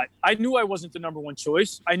play-by-play slot. I knew I wasn't the number one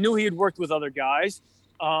choice. I knew he had worked with other guys.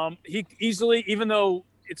 He easily, even though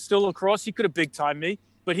it's still lacrosse, he could have big-timed me,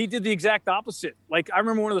 but he did the exact opposite. Like, I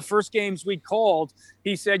remember one of the first games we called,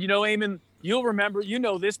 he said, Eamon, you'll remember,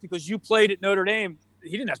 this because you played at Notre Dame.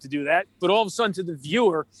 He didn't have to do that. But all of a sudden, to the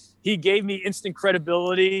viewer, he gave me instant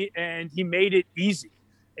credibility, and he made it easy.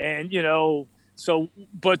 And,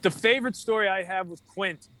 but the favorite story I have with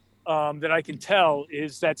Quint that I can tell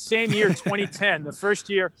is that same year, 2010, the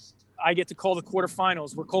first year I get to call the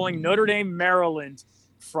quarterfinals. We're calling Notre Dame, Maryland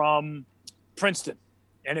from Princeton.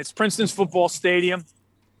 And it's Princeton's football stadium.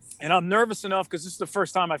 And I'm nervous enough because this is the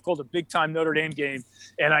first time I've called a big-time Notre Dame game.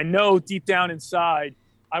 And I know deep down inside,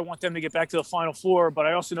 I want them to get back to the Final Four. But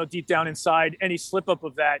I also know deep down inside, any slip-up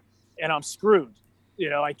of that, and I'm screwed.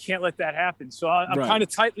 I can't let that happen. So I'm kind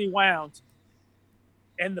of tightly wound.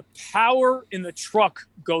 And the power in the truck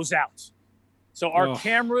goes out. So our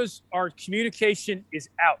cameras, our communication is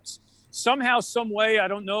out. Somehow, some way, I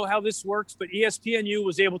don't know how this works, but ESPNU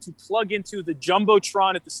was able to plug into the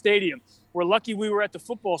Jumbotron at the stadium. We're lucky we were at the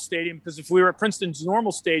football stadium because if we were at Princeton's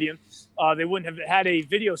normal stadium, they wouldn't have had a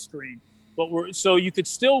video screen. So you could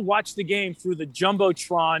still watch the game through the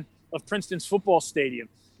Jumbotron of Princeton's football stadium.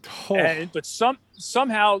 But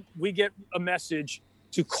somehow we get a message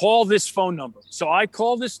to call this phone number. So I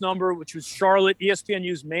called this number, which was Charlotte,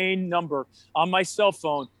 ESPNU's main number, on my cell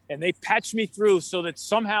phone, and they patched me through so that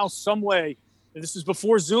somehow, some way, and this is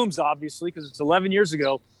before Zooms, obviously, because it's 11 years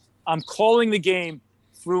ago, I'm calling the game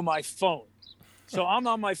through my phone. So I'm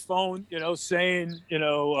on my phone, saying,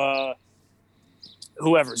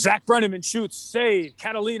 whoever, Zach Brenneman shoots, save,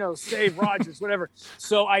 Catalino, save, Rogers, whatever.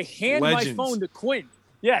 So I hand my phone to Quint.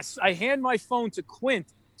 Yes, I hand my phone to Quint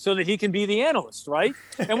so that he can be the analyst, right?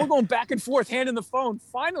 And we're going back and forth, handing the phone.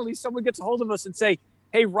 Finally, someone gets a hold of us and say,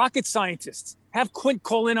 "Hey, rocket scientists, have Quint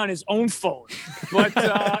call in on his own phone." But,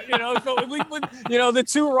 the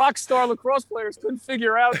two rock star lacrosse players couldn't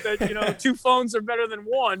figure out that, two phones are better than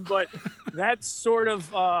one. But that's sort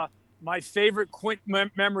of my favorite Quint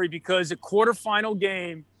memory because a quarterfinal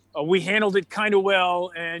game, we handled it kind of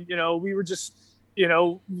well. And, we were just,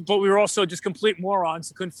 but we were also just complete morons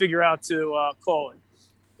who couldn't figure out to call it.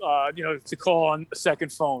 To call on a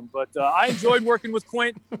second phone. But I enjoyed working with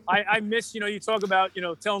Quint. I miss, you talk about,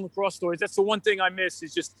 telling lacrosse stories. That's the one thing I miss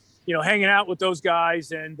is just, hanging out with those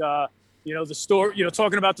guys and, the store,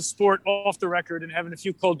 talking about the sport off the record and having a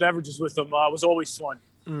few cold beverages with them was always fun.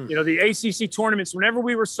 The ACC tournaments, whenever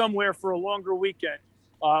we were somewhere for a longer weekend,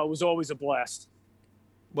 was always a blast.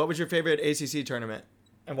 What was your favorite ACC tournament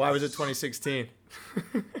and why was it 2016?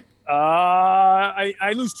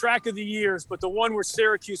 I lose track of the years, but the one where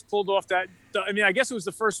Syracuse pulled off that, I guess it was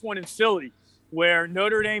the first one in Philly where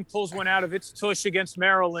Notre Dame pulls one out of its tush against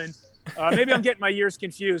Maryland. Maybe I'm getting my years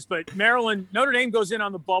confused, but Notre Dame goes in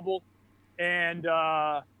on the bubble and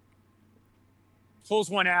pulls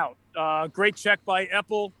one out. Great check by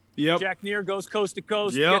Eppel. Yep. Jack Neer goes coast to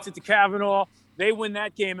coast, gets it to Kavanaugh. They win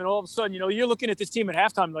that game, and all of a sudden, you're looking at this team at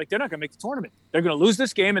halftime like they're not going to make the tournament. They're going to lose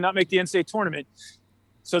this game and not make the NCAA tournament.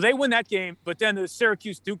 So they win that game, but then the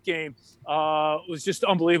Syracuse-Duke game was just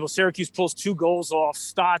unbelievable. Syracuse pulls 2 goals off.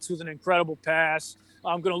 Stotts with an incredible pass.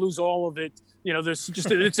 I'm going to lose all of it.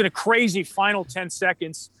 It's in a crazy final 10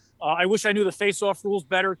 seconds. I wish I knew the face-off rules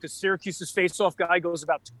better because Syracuse's face-off guy goes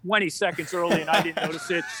about 20 seconds early, and I didn't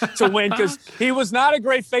notice it to win because he was not a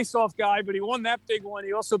great face-off guy, but he won that big one.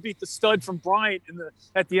 He also beat the stud from Bryant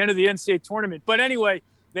at the end of the NCAA tournament. But anyway,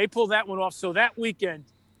 they pulled that one off. So that weekend,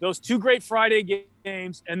 those 2 great Friday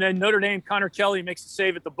games, and then Notre Dame, Connor Kelly makes a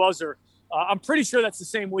save at the buzzer. I'm pretty sure that's the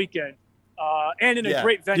same weekend, and in a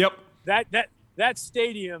great venue. Yep. That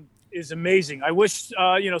stadium is amazing. I wish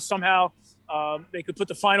somehow they could put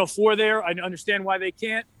the Final Four there. I understand why they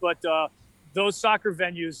can't, but those soccer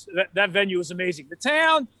venues, that venue is amazing. The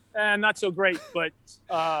town, not so great, but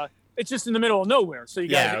it's just in the middle of nowhere. So you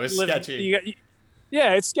got it was sketchy.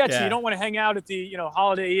 Yeah, it's sketchy. Yeah. You don't want to hang out at the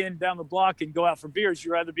Holiday Inn down the block and go out for beers.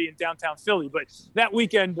 You'd rather be in downtown Philly. But that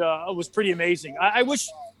weekend was pretty amazing. I wish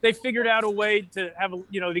they figured out a way to have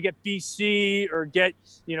to get BC or get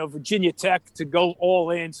Virginia Tech to go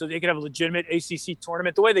all in so they could have a legitimate ACC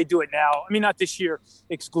tournament the way they do it now. I mean, not this year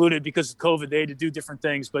excluded because of COVID. They had to do different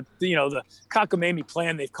things, but the cockamamie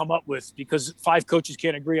plan they've come up with because 5 coaches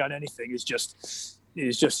can't agree on anything is just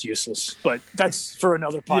useless. But that's for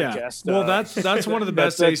another podcast. Yeah. Well, that's one of the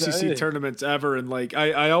best ACC tournaments ever. And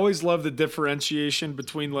I always love the differentiation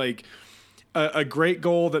between a great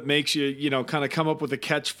goal that makes you, kind of come up with a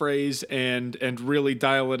catchphrase and really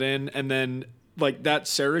dial it in. And then that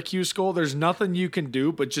Syracuse goal, there's nothing you can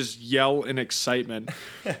do but just yell in excitement.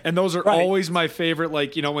 And those are always my favorite. When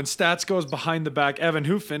Stats goes behind the back, Evan,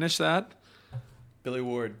 who finished that? Billy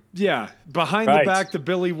Ward. Yeah, behind the back to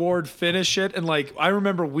Billy Ward finish it. And I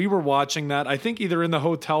remember we were watching that, I think either in the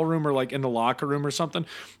hotel room or in the locker room or something.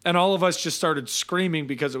 And all of us just started screaming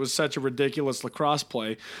because it was such a ridiculous lacrosse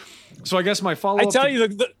play. So I guess my follow-up. I tell you,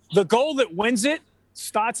 the goal that wins it,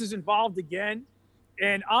 Stotts is involved again.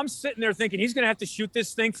 And I'm sitting there thinking he's going to have to shoot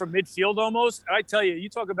this thing from midfield almost. And I tell you,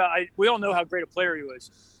 talk about, we all know how great a player he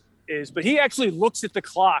is, but he actually looks at the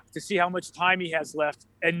clock to see how much time he has left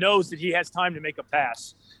and knows that he has time to make a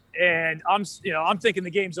pass. And I'm thinking the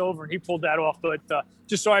game's over, and he pulled that off. But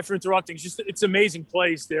just sorry for interrupting. It's amazing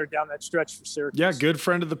plays there down that stretch for Syracuse. Yeah, good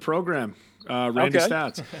friend of the program, Randy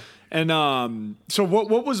Stats. And so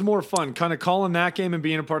what was more fun, kind of calling that game and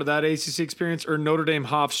being a part of that ACC experience, or Notre Dame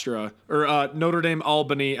Hofstra or Notre Dame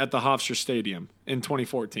Albany at the Hofstra Stadium in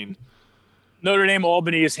 2014? Notre Dame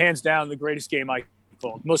Albany is hands down the greatest game I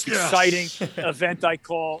called. Most exciting event I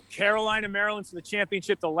called. Carolina, Maryland for the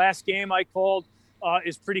championship. The last game I called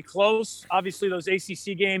is pretty close. Obviously those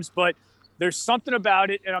ACC games, but there's something about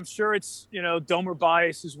it, and I'm sure it's, Domer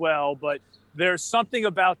bias as well, but there's something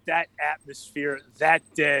about that atmosphere that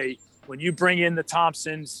day when you bring in the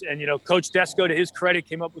Thompsons and, Coach Desko, to his credit,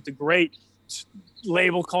 came up with the great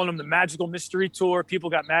label calling them the Magical Mystery Tour. People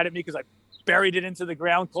got mad at me because I buried it into the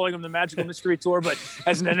ground calling them the Magical Mystery Tour. But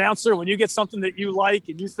as an announcer, when you get something that you like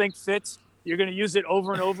and you think fits, you're going to use it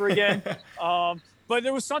over and over again. But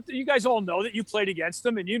there was something, you guys all know that you played against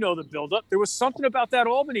them and you know the buildup. There was something about that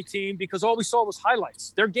Albany team because all we saw was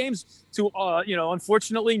highlights. Their games,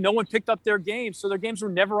 unfortunately, no one picked up their games, so their games were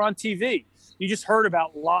never on TV. You just heard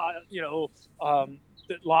about, Lyle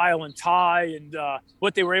and Ty and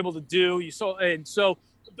what they were able to do. You saw, and so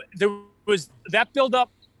there was that buildup,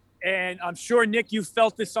 and I'm sure, Nick, you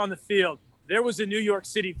felt this on the field. There was a New York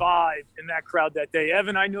City vibe in that crowd that day.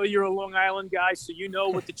 Evan, I know you're a Long Island guy, so you know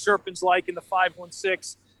what the chirping's like in the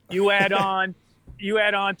 516. You add on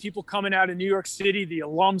people coming out of New York City. The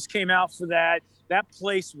alums came out for that. That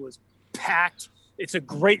place was packed. It's a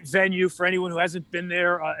great venue for anyone who hasn't been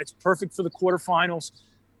there. It's perfect for the quarterfinals.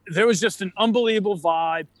 There was just an unbelievable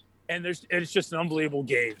vibe, and it's just an unbelievable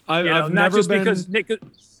game. I've never been because Nick.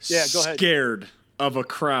 Yeah, go ahead. Scared of a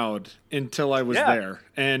crowd until I was there.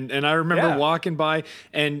 And I remember walking by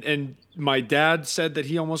and my dad said that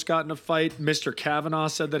he almost got in a fight. Mr. Kavanaugh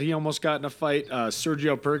said that he almost got in a fight.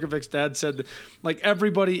 Sergio Perkovic's dad said that,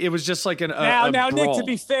 everybody, it was just like now, brawl. Nick, to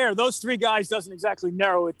be fair, those 3 guys doesn't exactly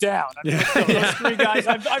narrow it down. I mean, those 3 guys,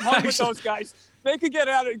 I've hung with those guys. They could get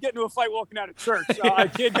into a fight walking out of church. I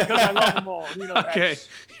kid because I love them all. You know that. Okay,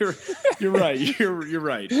 you're right. You're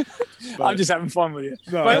right. But, I'm just having fun with you.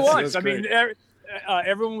 No, but it was. I mean,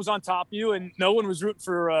 everyone was on top of you, and no one was rooting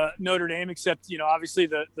for Notre Dame except obviously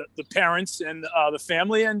the parents and the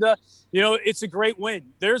family. And it's a great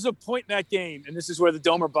win. There's a point in that game, and this is where the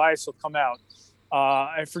Domer bias will come out.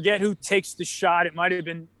 I forget who takes the shot. It might have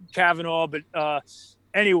been Kavanaugh, but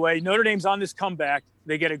anyway, Notre Dame's on this comeback.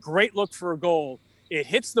 They get a great look for a goal. It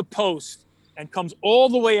hits the post and comes all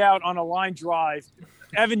the way out on a line drive.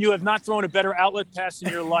 Evan, you have not thrown a better outlet pass in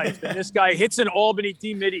your life than this guy. Hits an Albany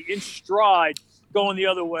D-midi in stride going the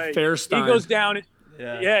other way. Fairstein. He goes down.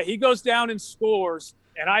 He goes down and scores.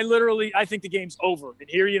 And I think the game's over. And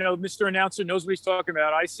here, Mr. Announcer knows what he's talking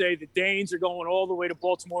about. I say the Danes are going all the way to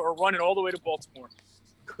Baltimore or running all the way to Baltimore.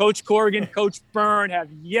 Coach Corrigan, Coach Byrne have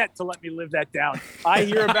yet to let me live that down. I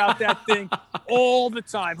hear about that thing all the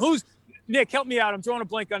time. Nick, help me out. I'm drawing a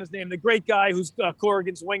blank on his name. The great guy who's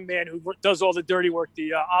Corrigan's wingman who does all the dirty work,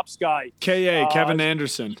 the ops guy. Kevin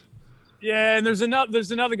Anderson. Yeah, and there's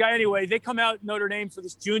another guy. Anyway, they come out Notre Dame for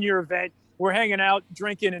this junior event. We're hanging out,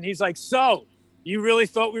 drinking, and he's like, so you really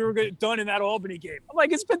thought we were done in that Albany game? I'm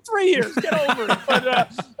like, it's been 3 years. Get over it. But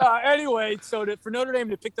anyway, so for Notre Dame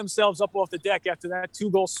to pick themselves up off the deck after that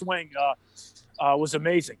 2-goal swing was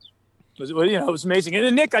amazing. It was amazing. And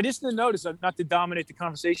then Nick, I just didn't notice, not to dominate the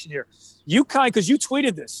conversation here, because you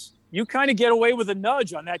tweeted this. You kind of get away with a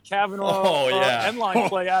nudge on that Kavanaugh end line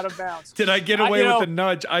play out of bounds. Did I get away with a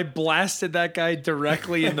nudge? I blasted that guy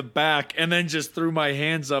directly in the back and then just threw my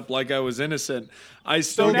hands up like I was innocent. I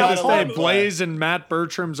still got to say, Blaze and Matt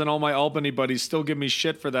Bertrams and all my Albany buddies still give me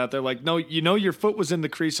shit for that. They're like, no, your foot was in the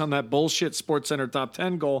crease on that bullshit SportsCenter top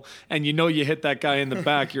 10 goal, and you hit that guy in the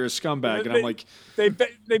back. You're a scumbag. And I'm like, they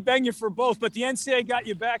bang you for both, but the NCAA got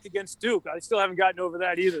you back against Duke. I still haven't gotten over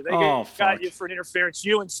that either. They got you for an interference.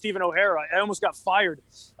 You and Stephen O'Hara. I almost got fired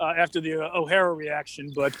after the O'Hara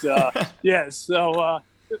reaction, but yeah. So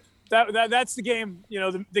that's the game.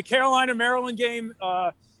 The Carolina Maryland game.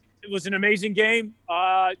 It was an amazing game.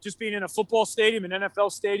 Just being in a football stadium, an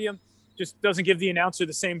NFL stadium, just doesn't give the announcer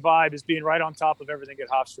the same vibe as being right on top of everything at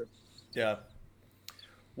Hofstra. Yeah.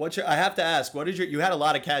 I have to ask, you had a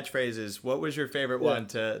lot of catchphrases. What was your favorite one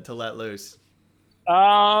to let loose?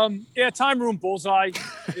 Time room bullseye.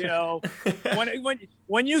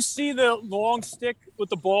 When you see the long stick with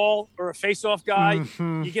the ball or a face-off guy,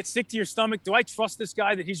 you get sick to your stomach. Do I trust this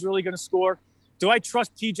guy that he's really going to score? Do I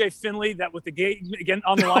trust TJ Finley that with the game again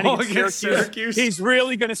on the line against Syracuse, he's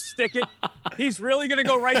really going to stick it? He's really going to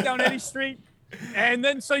go right down Eddy Street? And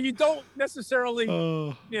then so you don't necessarily,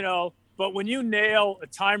 but when you nail a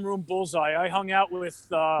time room bullseye, I hung out with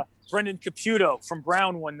Brendan Caputo from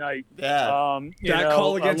Brown one night. Yeah. That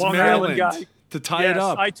call against Maryland guy. To tie it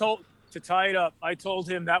up. I told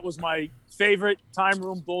him that was my favorite time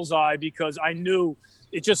room bullseye because I knew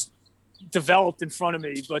it just developed in front of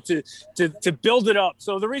me, but to build it up.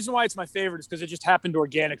 So the reason why it's my favorite is because it just happened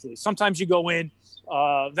organically. Sometimes you go in,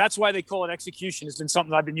 that's why they call it execution. It's been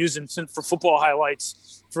something I've been using for football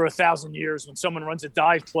highlights for 1,000 years. When someone runs a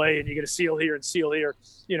dive play and you get a seal here and seal here,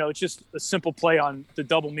 it's just a simple play on the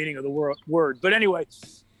double meaning of the word. But anyway,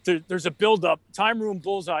 there's a build-up. Time room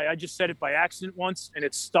bullseye, I just said it by accident once, and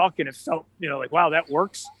it stuck, and it felt, like, wow, that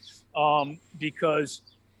works. Because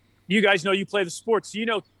you guys know you play the sports.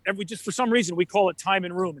 So just for some reason, we call it time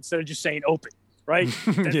and room instead of just saying open, right?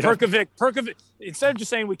 And Yeah. Perkovic, instead of just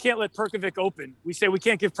saying we can't let Perkovic open, we say we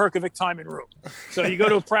can't give Perkovic time and room. So you go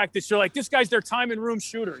to a practice, you're like, this guy's their time and room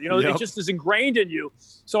shooter. It just is ingrained in you.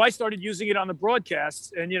 So I started using it on the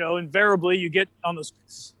broadcasts, and, invariably you get on those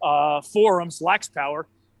forums, Lax Power.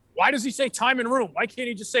 Why does he say time and room? Why can't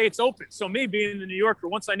he just say it's open? So me being the New Yorker,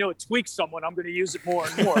 once I know it tweaks someone, I'm going to use it more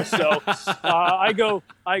and more. So I go,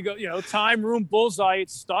 time, room, bullseye,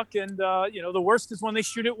 it's stuck. And, the worst is when they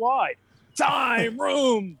shoot it wide. Time,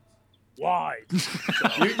 room, wide.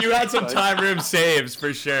 So, you had some time room saves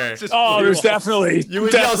for sure. There's definitely. You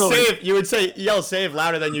would yell save. You would yell save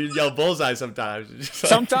louder than you yell bullseye sometimes.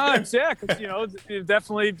 Sometimes, yeah, because, it'd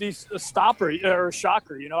definitely be a stopper or a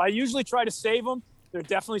shocker. I usually try to save them. There are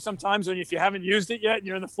definitely some times when if you haven't used it yet and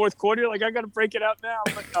you're in the fourth quarter, you're like, I got to break it out now.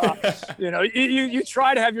 But, you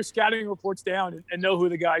try to have your scouting reports down and know who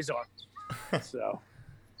the guys are. So.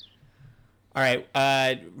 All right.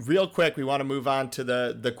 Real quick, we want to move on to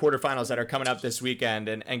the quarterfinals that are coming up this weekend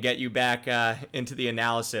and get you back into the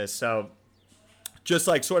analysis. So just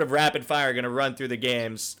like sort of rapid fire, going to run through the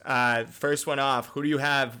games. First one off, who do you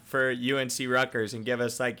have for UNC Rutgers? And give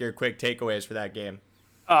us like your quick takeaways for that game.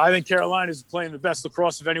 I think Carolina is playing the best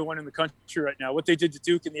lacrosse of anyone in the country right now. What they did to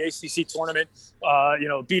Duke in the ACC tournament,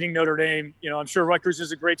 beating Notre Dame. I'm sure Rutgers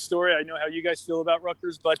is a great story. I know how you guys feel about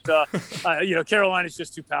Rutgers, but Carolina is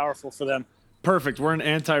just too powerful for them. Perfect. We're an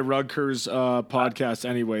anti-Rutgers podcast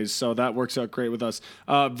anyways, so that works out great with us.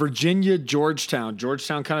 Virginia, Georgetown.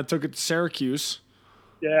 Georgetown kind of took it to Syracuse.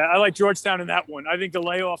 Yeah, I like Georgetown in that one. I think the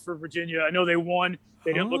layoff for Virginia, I know they won.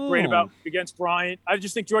 They didn't look great against Bryant. I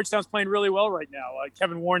just think Georgetown's playing really well right now.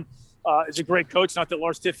 Kevin Warren is a great coach. Not that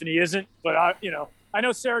Lars Tiffany isn't, but I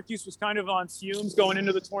know Syracuse was kind of on fumes going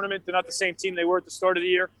into the tournament. They're not the same team they were at the start of the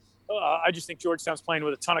year. I just think Georgetown's playing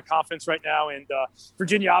with a ton of confidence right now. And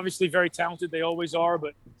Virginia, obviously very talented. They always are.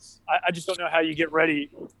 But I just don't know how you get ready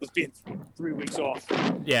with being 3 weeks off.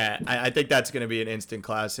 Yeah, I think that's going to be an instant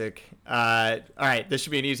classic. All right, this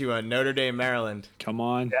should be an easy one. Notre Dame, Maryland. Come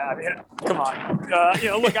on. Yeah, come on.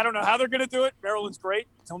 Look, I don't know how they're going to do it. Maryland's great.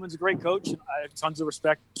 Tillman's a great coach. And I have tons of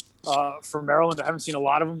respect for Maryland. I haven't seen a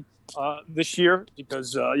lot of them this year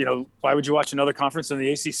because, why would you watch another conference in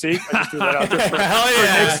the ACC? I just threw that out there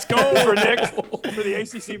for Nick, for the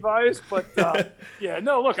ACC bias. But,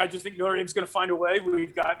 look, I just think Notre Dame's going to find a way.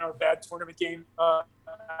 We've gotten our bad tournament game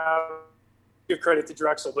give credit to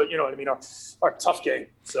Drexel, but you know what I mean, our tough game.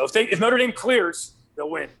 So if Notre Dame clears, they'll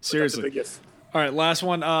win. Seriously. That's a big if. All right, last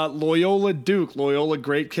one. Loyola Duke. Loyola,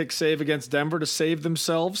 great kick save against Denver to save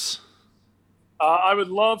themselves. I would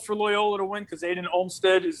love for Loyola to win because Aiden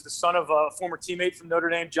Olmstead is the son of a former teammate from Notre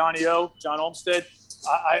Dame, John Olmstead.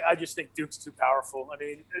 I just think Duke's too powerful. I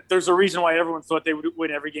mean, there's a reason why everyone thought they would win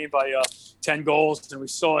every game by 10 goals, and we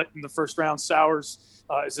saw it in the first round. Sowers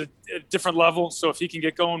is a different level. So if he can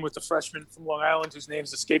get going with the freshman from Long Island, whose name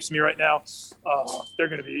escapes me right now, they're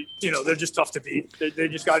going to be, they're just tough to beat. They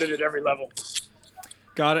just got it at every level.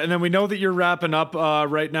 Got it. And then we know that you're wrapping up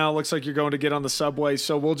right now. Looks like you're going to get on the subway.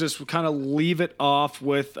 So we'll just kind of leave it off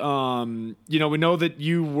with, we know that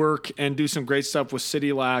you work and do some great stuff with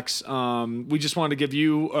City Lax. We just wanted to give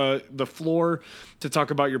you the floor to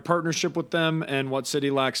talk about your partnership with them and what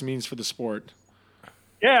City Lax means for the sport.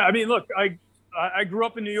 Yeah, I mean, look, I grew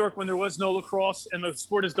up in New York when there was no lacrosse, and the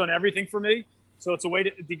sport has done everything for me. So it's a way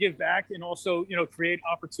to give back and also, create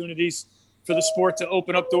opportunities for the sport to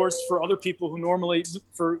open up doors for other people who normally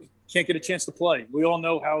can't get a chance to play. We all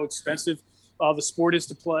know how expensive the sport is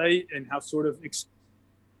to play and how sort of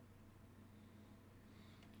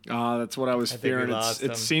that's what I was fearing.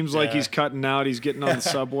 It seems like he's cutting out. He's getting on the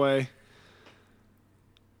subway.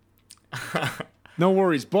 No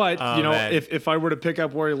worries. But, if I were to pick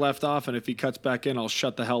up where he left off and if he cuts back in, I'll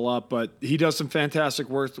shut the hell up. But he does some fantastic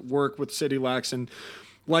work with City Lax. And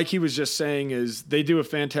like he was just saying, is they do a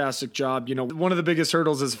fantastic job. One of the biggest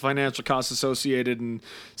hurdles is the financial costs associated, and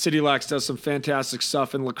City Lax does some fantastic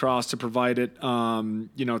stuff in lacrosse to provide it,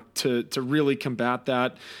 to really combat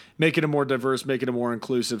that, make it a more diverse, make it a more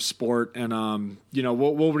inclusive sport. And,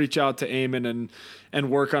 we'll reach out to Eamon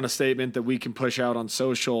and work on a statement that we can push out on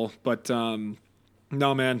social. But,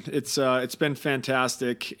 no, man, it's been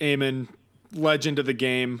fantastic. Eamon, legend of the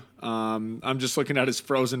game. I'm just looking at his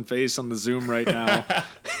frozen face on the Zoom right now.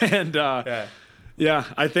 And yeah,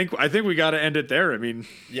 I think we got to end it there. I mean,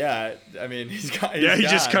 he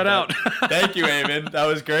just cut out. Thank you, Eamon. That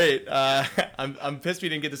was great. I'm pissed we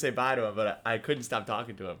didn't get to say bye to him, but I couldn't stop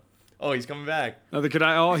talking to him. Oh, he's coming back.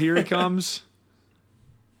 Here he comes.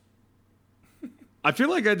 I feel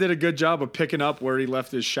like I did a good job of picking up where he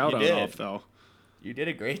left his shout out off, though. You did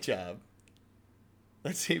a great job.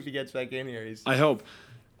 Let's see if he gets back in here. I hope.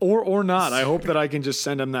 Or not. I hope that I can just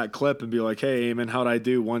send him that clip and be like, hey, Eamon, how'd I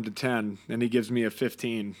do 1 to 10? And he gives me a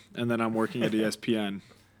 15. And then I'm working at ESPN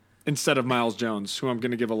instead of Miles Jones, who I'm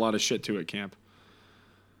going to give a lot of shit to at camp.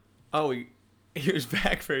 Oh, he was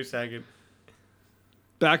back for a second.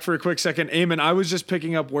 Back for a quick second. Eamon, I was just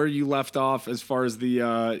picking up where you left off as far as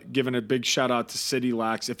the giving a big shout out to City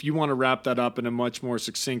Lax. If you want to wrap that up in a much more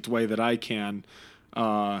succinct way that I can,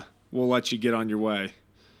 we'll let you get on your way.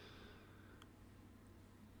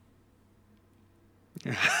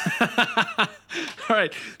 All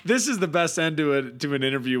right, this is the best end to an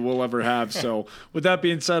interview we'll ever have. So with that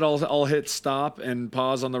being said, I'll hit stop and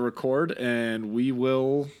pause on the record, and we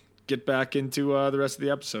will get back into the rest of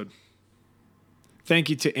the episode. Thank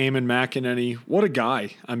you to Eamon McAnaney. What a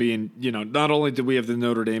guy. I mean, not only did we have the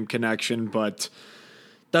Notre Dame connection, but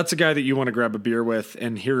that's a guy that you want to grab a beer with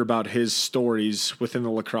and hear about his stories within the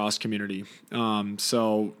lacrosse community.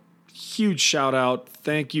 So huge shout out.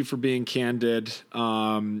 Thank you for being candid. We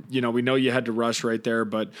know you had to rush right there,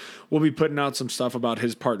 but we'll be putting out some stuff about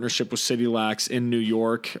his partnership with City Lax in New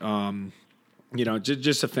York.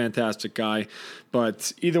 Just a fantastic guy.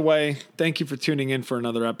 But either way, thank you for tuning in for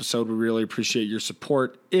another episode. We really appreciate your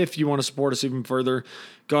support. If you want to support us even further,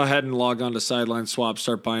 go ahead and log on to Sideline Swap,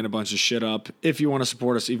 start buying a bunch of shit up. If you want to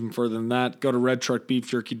support us even further than that, go to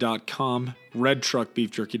redtruckbeefjerky.com,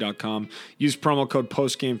 redtruckbeefjerky.com. Use promo code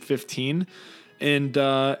postgame15, and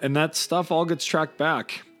that stuff all gets tracked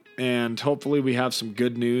back. And hopefully we have some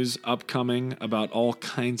good news upcoming about all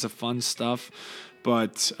kinds of fun stuff.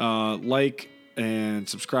 But like and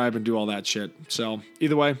subscribe and do all that shit. So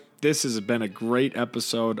either way, this has been a great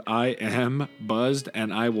episode. I am buzzed,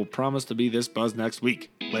 and I will promise to be this buzzed next week.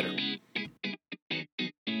 Later.